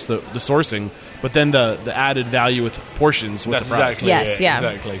sourcing, but then the added value with portions with the fries. Exactly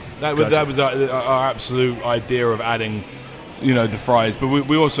exactly. That was our absolute idea of adding, the fries. But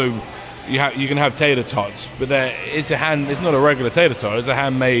we also you can have tater tots, but it's not a regular tater tot. It's a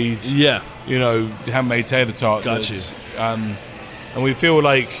handmade handmade tater tot. Got you. And we feel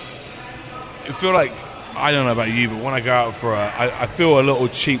like I don't know about you, but when I go out I feel a little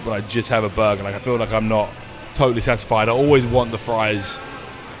cheap when I just have a burger. Like, I feel like I'm not totally satisfied. I always want the fries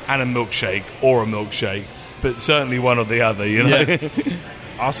and a milkshake, but certainly one or the other, Yeah.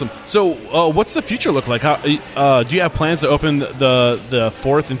 Awesome. So what's the future look like? How, do you have plans to open the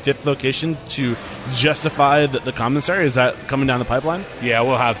fourth and fifth location to justify the commissary? Is that coming down the pipeline? Yeah,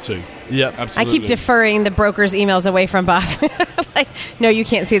 we'll have to. Yep. Absolutely. I keep deferring the broker's emails away from Buff. Like, no, you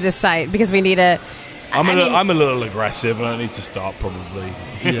can't see this site because we need a I'm a little aggressive, and I need to stop probably.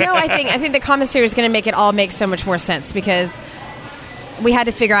 No, I think the commissary is going to make it all make so much more sense because we had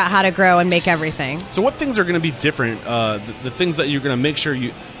to figure out how to grow and make everything. So what things are going to be different? The things that you're going to make sure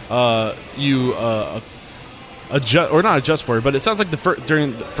you adjust, or not adjust for, but it sounds like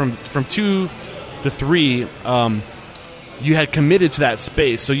from 2 to 3, you had committed to that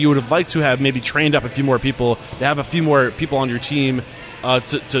space. So you would have liked to have maybe trained up a few more people, to have a few more people on your team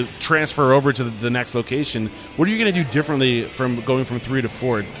to transfer over to the next location. What are you going to do differently from going from 3 to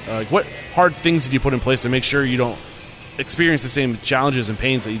 4? What hard things did you put in place to make sure you don't experience the same challenges and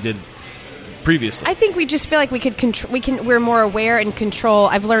pains that you did previously? I think we just feel like we're more aware and control.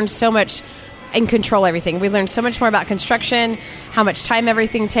 I've learned so much and control everything. We learned so much more about construction, how much time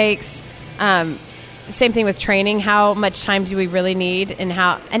everything takes. Same thing with training. How much time do we really need, and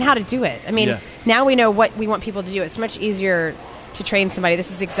how to do it? I mean, now we know what we want people to do. It's much easier to train somebody.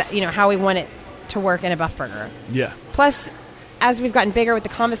 This is how we want it to work in a Buff Burger. Yeah. Plus, as we've gotten bigger with the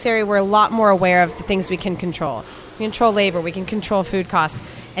commissary, we're a lot more aware of the things we can control. We control labor. We can control food costs,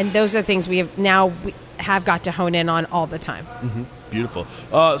 and those are things we have got to hone in on all the time. Mm-hmm. Beautiful.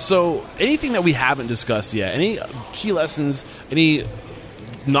 So, anything that we haven't discussed yet? Any key lessons? Any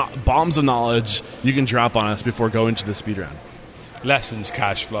bombs of knowledge you can drop on us before going to the speed round? Lessons: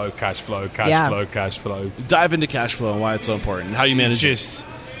 cash flow. Dive into cash flow and why it's so important. How you manage it.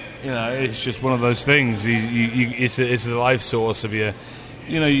 It's just one of those things. It's a life source of your.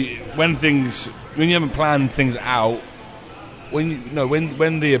 When you haven't planned things out,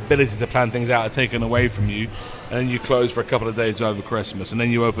 when the ability to plan things out are taken away from you, and then you close for a couple of days over Christmas, and then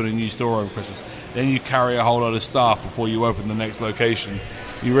you open a new store over Christmas, then you carry a whole lot of staff before you open the next location,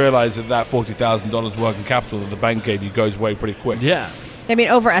 you realize that $40,000 working capital that the bank gave you goes away pretty quick. Yeah. I mean,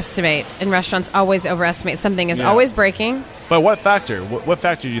 overestimate. In restaurants, always overestimate. Something is always breaking. By what factor? What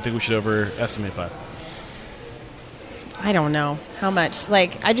factor do you think we should overestimate by? I don't know how much.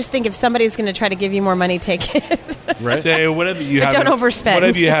 I just think if somebody's going to try to give you more money, take it. Right. So whatever you but have, don't overspend.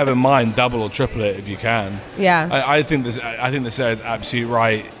 Whatever you have in mind, double or triple it if you can. Yeah. I think this is absolutely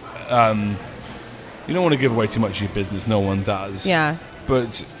right. You don't want to give away too much of your business. No one does. Yeah.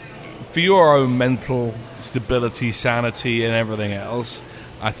 But for your own mental stability, sanity, and everything else,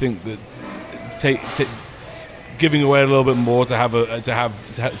 I think that giving away a little bit more to have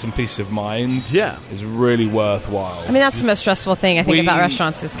some peace of mind, is really worthwhile. I mean, that's the most stressful thing I think about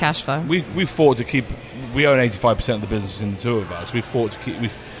restaurants is cash flow. We fought to keep. We own 85% of the business in the two of us. We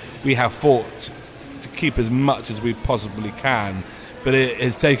have fought to keep as much as we possibly can, but it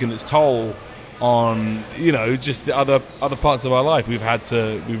has taken its toll on just the other parts of our life. We've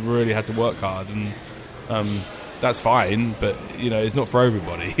really had to work hard, and that's fine, but it's not for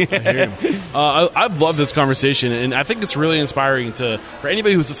everybody. I've loved this conversation, and I think it's really inspiring for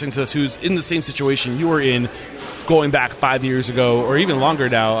anybody who's listening to this who's in the same situation you were in, going back 5 years ago, or even longer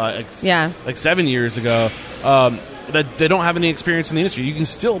now, like 7 years ago. That they don't have any experience in the industry. You can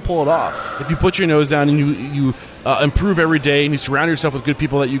still pull it off if you put your nose down and you improve every day, and you surround yourself with good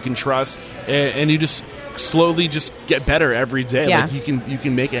people that you can trust, and you just slowly just get better every day. Yeah. You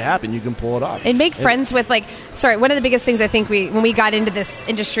can make it happen. You can pull it off and make friends with one of the biggest things I think when we got into this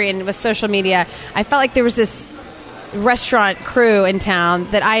industry and with social media, I felt like there was this restaurant crew in town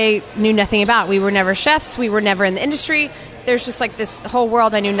that I knew nothing about. We were never chefs. We were never in the industry. There's just this whole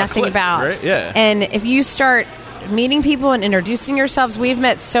world I knew nothing about. Right? Yeah. And if you start meeting people and introducing yourselves, we've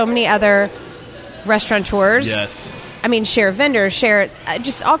met so many other restaurateurs. Yes. I mean, share vendors, share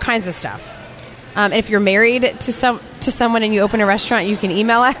just all kinds of stuff. And if you're married to someone and you open a restaurant, you can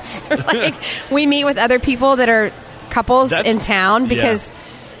email us. We meet with other people that are couples in town because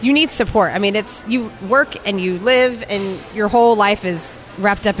you need support. I mean, you work and you live, and your whole life is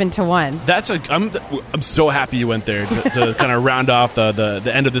wrapped up into one. I'm so happy you went there to kind of round off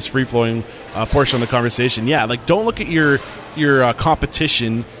the end of this free flowing portion of the conversation. Yeah, don't look at your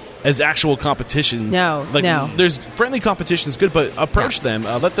competition as actual competition. No. There's friendly competition is good, but approach them.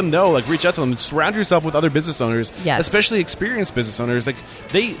 Let them know. Reach out to them. Surround yourself with other business owners, especially experienced business owners.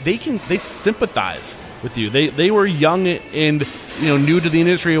 They sympathize with you. They were young and new to the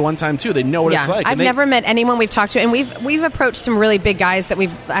industry at one time too. They know what it's like. I've never met anyone we've talked to, and we've approached some really big guys that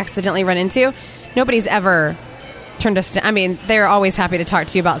we've accidentally run into. Nobody's ever turned us down. I mean, they're always happy to talk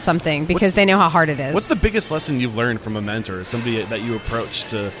to you about something because they know how hard it is. What's the biggest lesson you've learned from a mentor, somebody that you approached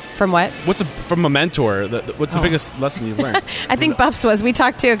to? From what? From a mentor? What's the biggest lesson you've learned? I think Buff's was. We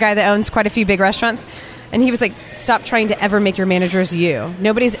talked to a guy that owns quite a few big restaurants, and he was like, "Stop trying to ever make your managers you.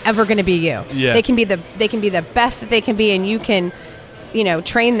 Nobody's ever going to be you. Yeah. They can be the best that they can be, and you can,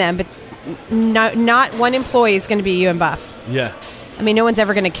 train them, but not one employee is going to be you and Buff." Yeah. I mean, no one's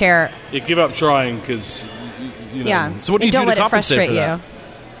ever going to care. You give up trying because, you know. Yeah. So what do you don't do to let it compensate frustrate for that? you.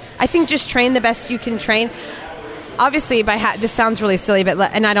 I think just train the best you can train. Obviously, this sounds really silly,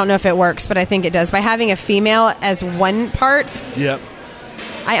 and I don't know if it works, but I think it does. By having a female as one part, Yep.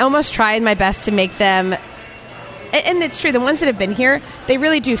 I almost tried my best to make them. And it's true, the ones that have been here, they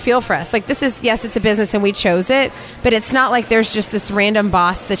really do feel for us. Like, this is, yes, it's a business and we chose it, but it's not like there's just this random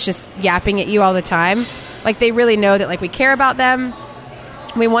boss that's just yapping at you all the time. Like, they really know that, like, we care about them,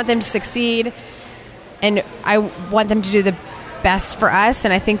 we want them to succeed, and I want them to do the best for us,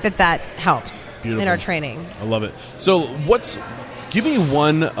 and I think that helps Beautiful. in our training. I love it. So give me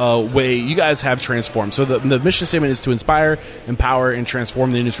one way you guys have transformed. So the mission statement is to inspire, empower, and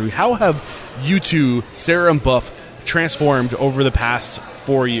transform the industry. How have you two, Sarah and Buff, transformed over the past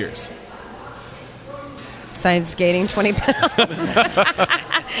 4 years? Besides gaining 20 pounds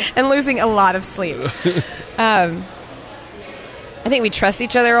and losing a lot of sleep. I think we trust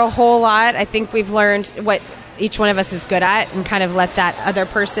each other a whole lot. I think we've learned what each one of us is good at and kind of let that other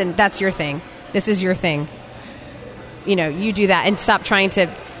person, that's your thing. This is your thing. You know, you do that and stop trying to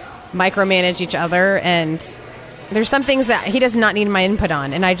micromanage each other. And there's some things that he does not need my input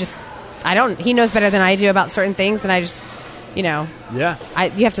on. And he knows better than I do about certain things. And I just, you know, Yeah.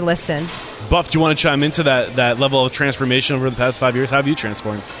 you have to listen. Buff, do you want to chime into that level of transformation over the past 5 years? How have you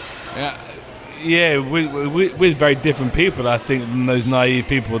transformed? Yeah, we're very different people, I think, than those naive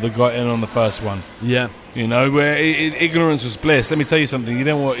people that got in on the first one. Yeah. You know, where ignorance was bliss. Let me tell you something. You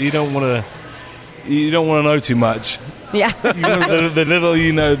don't want to know too much. Yeah. The little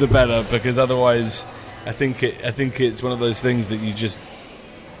you know, the better. Because otherwise, I think it's one of those things that you just.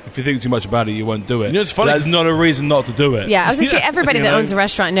 If you think too much about it, you won't do it. You know, it's funny. That's not a reason not to do it. Yeah, I was going to say, everybody You that know? owns a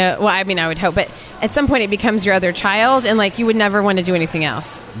restaurant well, I mean, I would hope, but at some point it becomes your other child, and, like, you would never want to do anything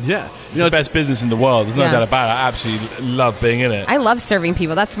else. Yeah. It's the best business in the world. There's no Yeah. doubt about it. I absolutely love being in it. I love serving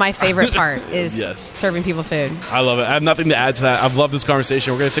people. That's my favorite part, is Yes. serving people food. I love it. I have nothing to add to that. I've loved this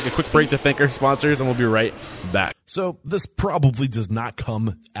conversation. We're going to take a quick break to thank our sponsors, and we'll be right back. So this probably does not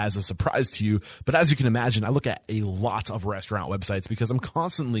come as a surprise to you, but as you can imagine, I look at a lot of restaurant websites because I'm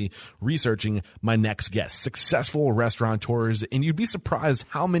constantly researching my next guest, successful restaurateurs, and you'd be surprised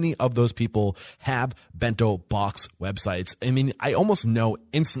how many of those people have bento box websites. I mean, I almost know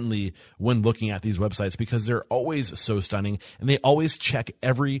instantly when looking at these websites because they're always so stunning, and they always check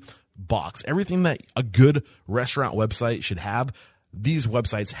every box, everything that a good restaurant website should have. These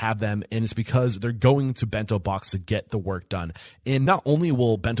websites have them, and it's because they're going to Bento Box to get the work done. And not only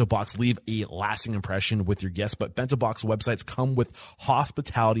will Bento Box leave a lasting impression with your guests, but Bento Box websites come with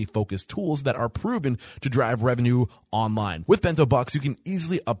hospitality-focused tools that are proven to drive revenue online. With Bento Box, you can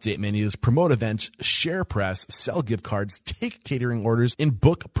easily update menus, promote events, share press, sell gift cards, take catering orders, and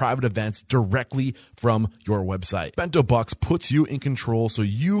book private events directly from your website. Bento Box puts you in control so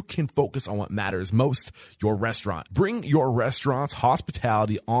you can focus on what matters most, your restaurant. Bring your restaurant's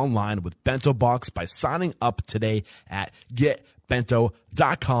hospitality online with Bento Box by signing up today at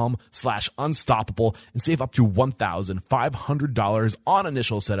getbento.com/unstoppable and save up to $1,500 on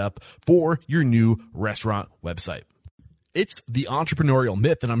initial setup for your new restaurant website. It's the entrepreneurial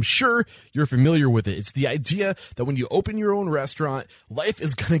myth, and I'm sure you're familiar with it. It's the idea that when you open your own restaurant, life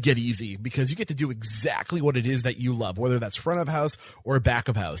is going to get easy because you get to do exactly what it is that you love, whether that's front of house or back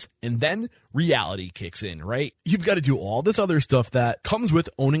of house. And then reality kicks in, right? You've got to do all this other stuff that comes with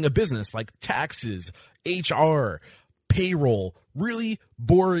owning a business, like taxes, HR, payroll, really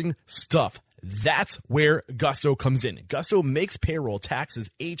boring stuff. That's where Gusto comes in. Gusto makes payroll, taxes,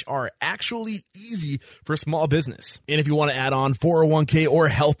 HR actually easy for small business. And if you want to add on 401k or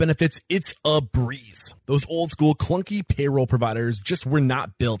health benefits, it's a breeze. Those old school clunky payroll providers just were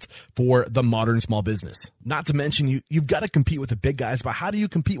not built for the modern small business. Not to mention, you've got to compete with the big guys, but how do you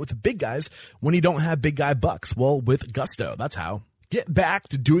compete with the big guys when you don't have big guy bucks? Well, with Gusto, that's how. Get back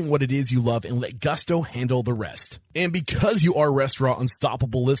to doing what it is you love and let Gusto handle the rest. And because you are Restaurant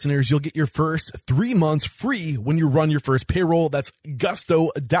Unstoppable listeners, you'll get your first 3 months free when you run your first payroll. That's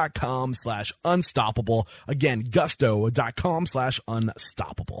gusto.com/unstoppable. Again,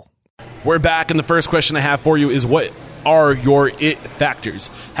 gusto.com/unstoppable. We're back, and the first question I have for you is, what are your it factors,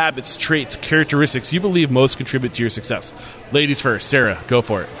 habits, traits, characteristics you believe most contribute to your success? Ladies first. Sarah, go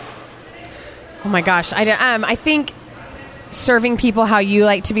for it. Oh my gosh. I think serving people how you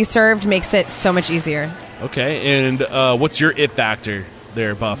like to be served makes it so much easier. Okay, and what's your it factor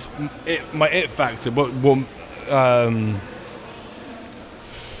there, Buff? My it factor,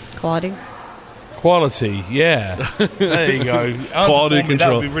 Quality. quality, yeah. There you go. Quality control.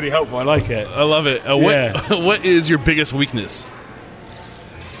 That would be really helpful. I like it. I love it. What is your biggest weakness?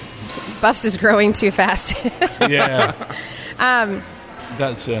 Buff's is growing too fast. Yeah.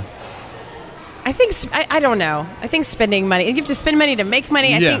 That's I think I don't know. I think spending money. You have to spend money to make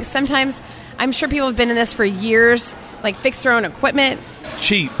money. I Yeah. think sometimes I'm sure people have been in this for years, like fix their own equipment.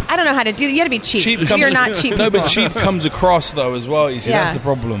 cheap. I don't know how to do. You got to be cheap. Comes- You're not cheap. No, people. but cheap comes across though as well. You see, Yeah. that's the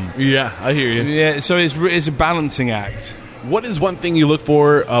problem. Yeah, I hear you. Yeah, so it's a balancing act. What is one thing you look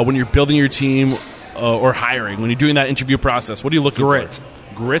for when you're building your team or hiring? When you're doing that interview process, what are you looking Grit. for?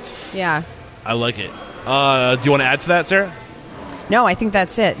 Grit. Yeah. I like it. Do you want to add to that, Sarah? No, I think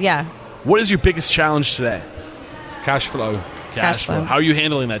that's it. Yeah. What is your biggest challenge today? Cash flow. Cash flow. How are you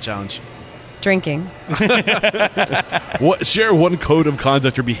handling that challenge? Drinking. Share one code of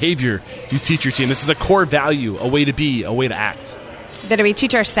conduct or behavior you teach your team. This is a core value, a way to be, a way to act. That we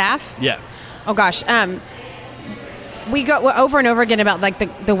teach our staff. Yeah. Oh gosh. We go over and over again about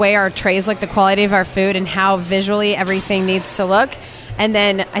like the way our trays look, the quality of our food, and how visually everything needs to look. And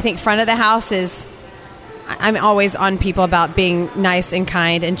then I think front of the house is, I'm always on people about being nice and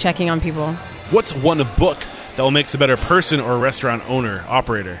kind and checking on people. What's one book that will make us a better person or restaurant owner,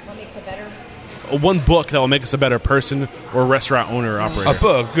 operator? What makes it better? One book that will make us a better person or restaurant owner, or operator. A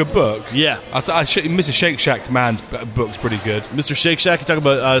book, good book. Yeah. Mr. Shake Shack man's book's pretty good. Mr. Shake Shack, you talk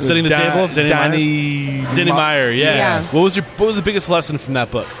about setting the table. Danny Meyer. Yeah. Yeah. What was the biggest lesson from that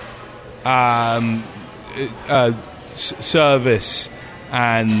book? Service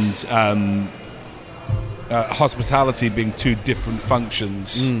and hospitality being two different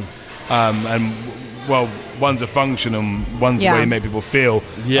functions, and one's a function and one's the way you make people feel.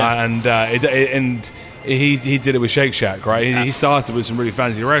 Yeah. And he did it with Shake Shack, right? He started with some really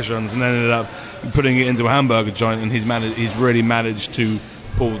fancy restaurants and then ended up putting it into a hamburger joint, and he's really managed to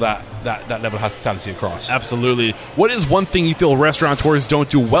pull that level of hospitality across. Absolutely. What is one thing you feel restaurateurs don't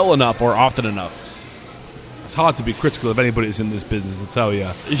do well enough or often enough? It's hard to be critical of anybody that's in this business, I tell you.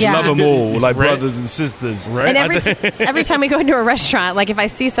 Yeah. Love them all, like Right. brothers and sisters. Right. And every time we go into a restaurant, like if I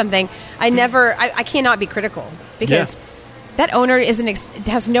see something, I cannot be critical because that owner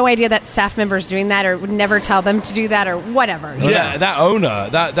has no idea that staff member is doing that, or would never tell them to do that, or whatever. Yeah, that owner,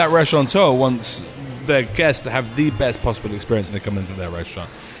 that restaurateur wants their guests to have the best possible experience when they come into their restaurant.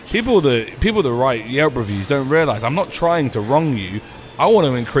 People that write Yelp reviews don't realize I'm not trying to wrong you. I want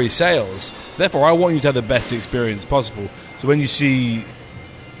to increase sales, so therefore I want you to have the best experience possible. So when you see,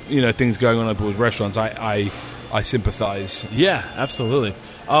 things going on at people's restaurants, I sympathize. Yeah, absolutely.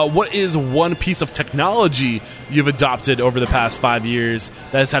 What is one piece of technology you've adopted over the past 5 years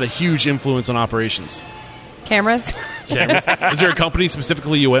that has had a huge influence on operations? Cameras? Is there a company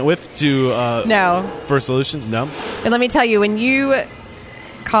specifically you went with No. for a solution? No? And let me tell you, when you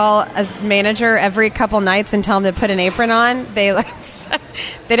call a manager every couple nights and tell them to put an apron on, they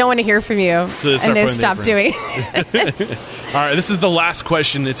don't want to hear from you, So they start and they putting the stop apron. doing it. All right, this is the last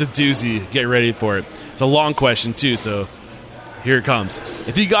question. It's a doozy. Get ready for it. It's a long question, too, so here it comes.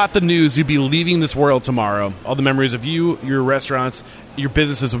 If you got the news you'd be leaving this world tomorrow, all the memories of you, your restaurants, your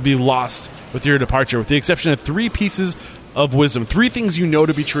businesses would be lost with your departure, with the exception of 3 pieces of wisdom, 3 things you know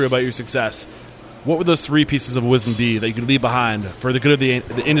to be true about your success. What would those 3 pieces of wisdom be that you could leave behind for the good of the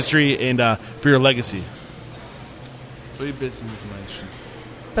industry and for your legacy? 3 bits of information.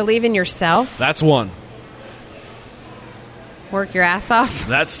 Believe in yourself. That's 1. Work your ass off.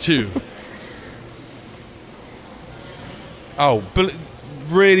 That's 2.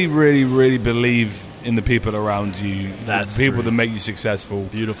 Really, really, really believe in the people around you. That's the people 3. that make you successful.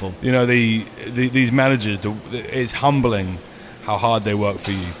 Beautiful. These managers, it's humbling how hard they work for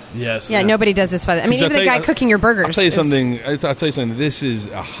you. Yes. Yeah, nobody does this. I mean, even the guy cooking your burgers. I'll tell you something. This is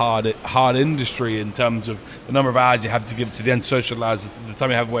a hard industry in terms of the number of hours you have to give to the end, social hours, the time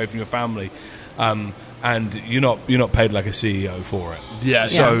you have away from your family, and you're not paid like a CEO for it. Yeah.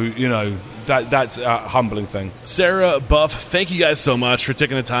 So that's a humbling thing. Sarah, Buff, thank you guys so much for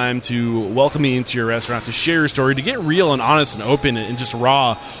taking the time to welcome me into your restaurant, to share your story, to get real and honest and open and just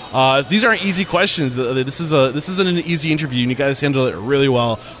raw. These aren't easy questions. This isn't an easy interview, and you guys handled it really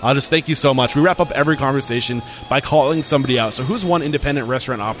well. Just thank you so much. We wrap up every conversation by calling somebody out. So who's one independent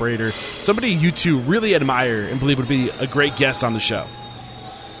restaurant operator, somebody you two really admire and believe would be a great guest on the show?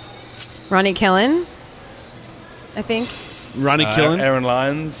 Ronnie Killen, I think. Ronnie Killen? Aaron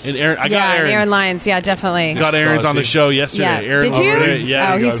Lyons. And Aaron. I got Aaron. Aaron Lyons. Yeah, definitely. Got Aaron's on the show yesterday. Yeah. Aaron's Did you? great.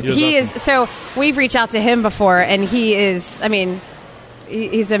 Yeah. Oh, he was is. awesome. So we've reached out to him before, and he is. I mean,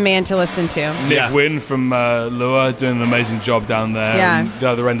 he's a man to listen to. Nick Wynn from Lua doing an amazing job down there. Yeah. On the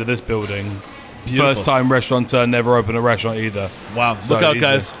other end of this building. Beautiful. First-time restaurateur, never opened a restaurant either. Wow. So Look out, easy.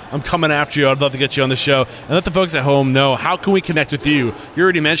 guys. I'm coming after you. I'd love to get you on the show. And let the folks at home know, how can we connect with you? You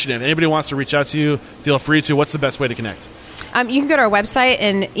already mentioned it. If anybody wants to reach out to you, feel free to. What's the best way to connect? You can go to our website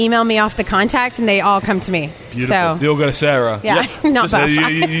and email me off the contact, and they all come to me. Beautiful. They all go to Sarah. Yeah, not So Buff.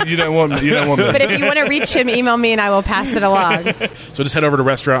 you don't want me. You don't want me. But if you want to reach him, email me, and I will pass it along. So just head over to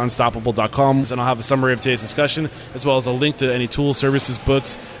restaurantunstoppable.com, and I'll have a summary of today's discussion, as well as a link to any tools, services,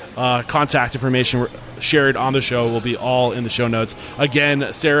 books, contact information shared on the show will be all in the show notes.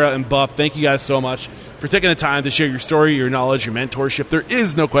 Again, Sarah and Buff, thank you guys so much for taking the time to share your story, your knowledge, your mentorship. There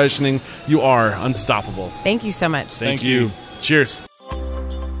is no questioning. You are unstoppable. Thank you so much. Thank you. Cheers.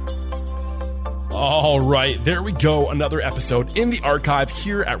 All right, there we go. Another episode in the archive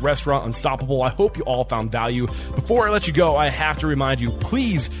here at Restaurant Unstoppable. I hope you all found value. Before I let you go, I have to remind you,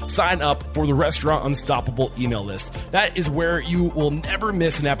 please sign up for the Restaurant Unstoppable email list. That is where you will never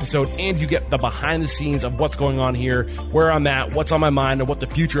miss an episode, and you get the behind the scenes of what's going on here, where I'm at, what's on my mind, and what the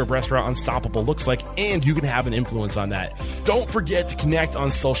future of Restaurant Unstoppable looks like, and you can have an influence on that. Don't forget to connect on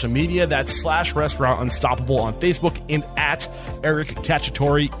social media. That's /Restaurant Unstoppable on Facebook and at Eric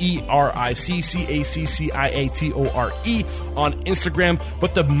Cacciatore, ERICCACCIATORE on Instagram.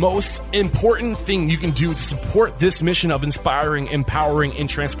 But the most important thing you can do to support this mission of inspiring, empowering, and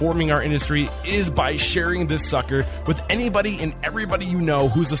transforming our industry is by sharing this sucker with anybody and everybody you know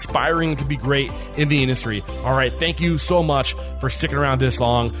who's aspiring to be great in the industry. All right, thank you so much for sticking around this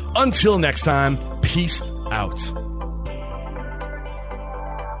long. Until next time, peace out.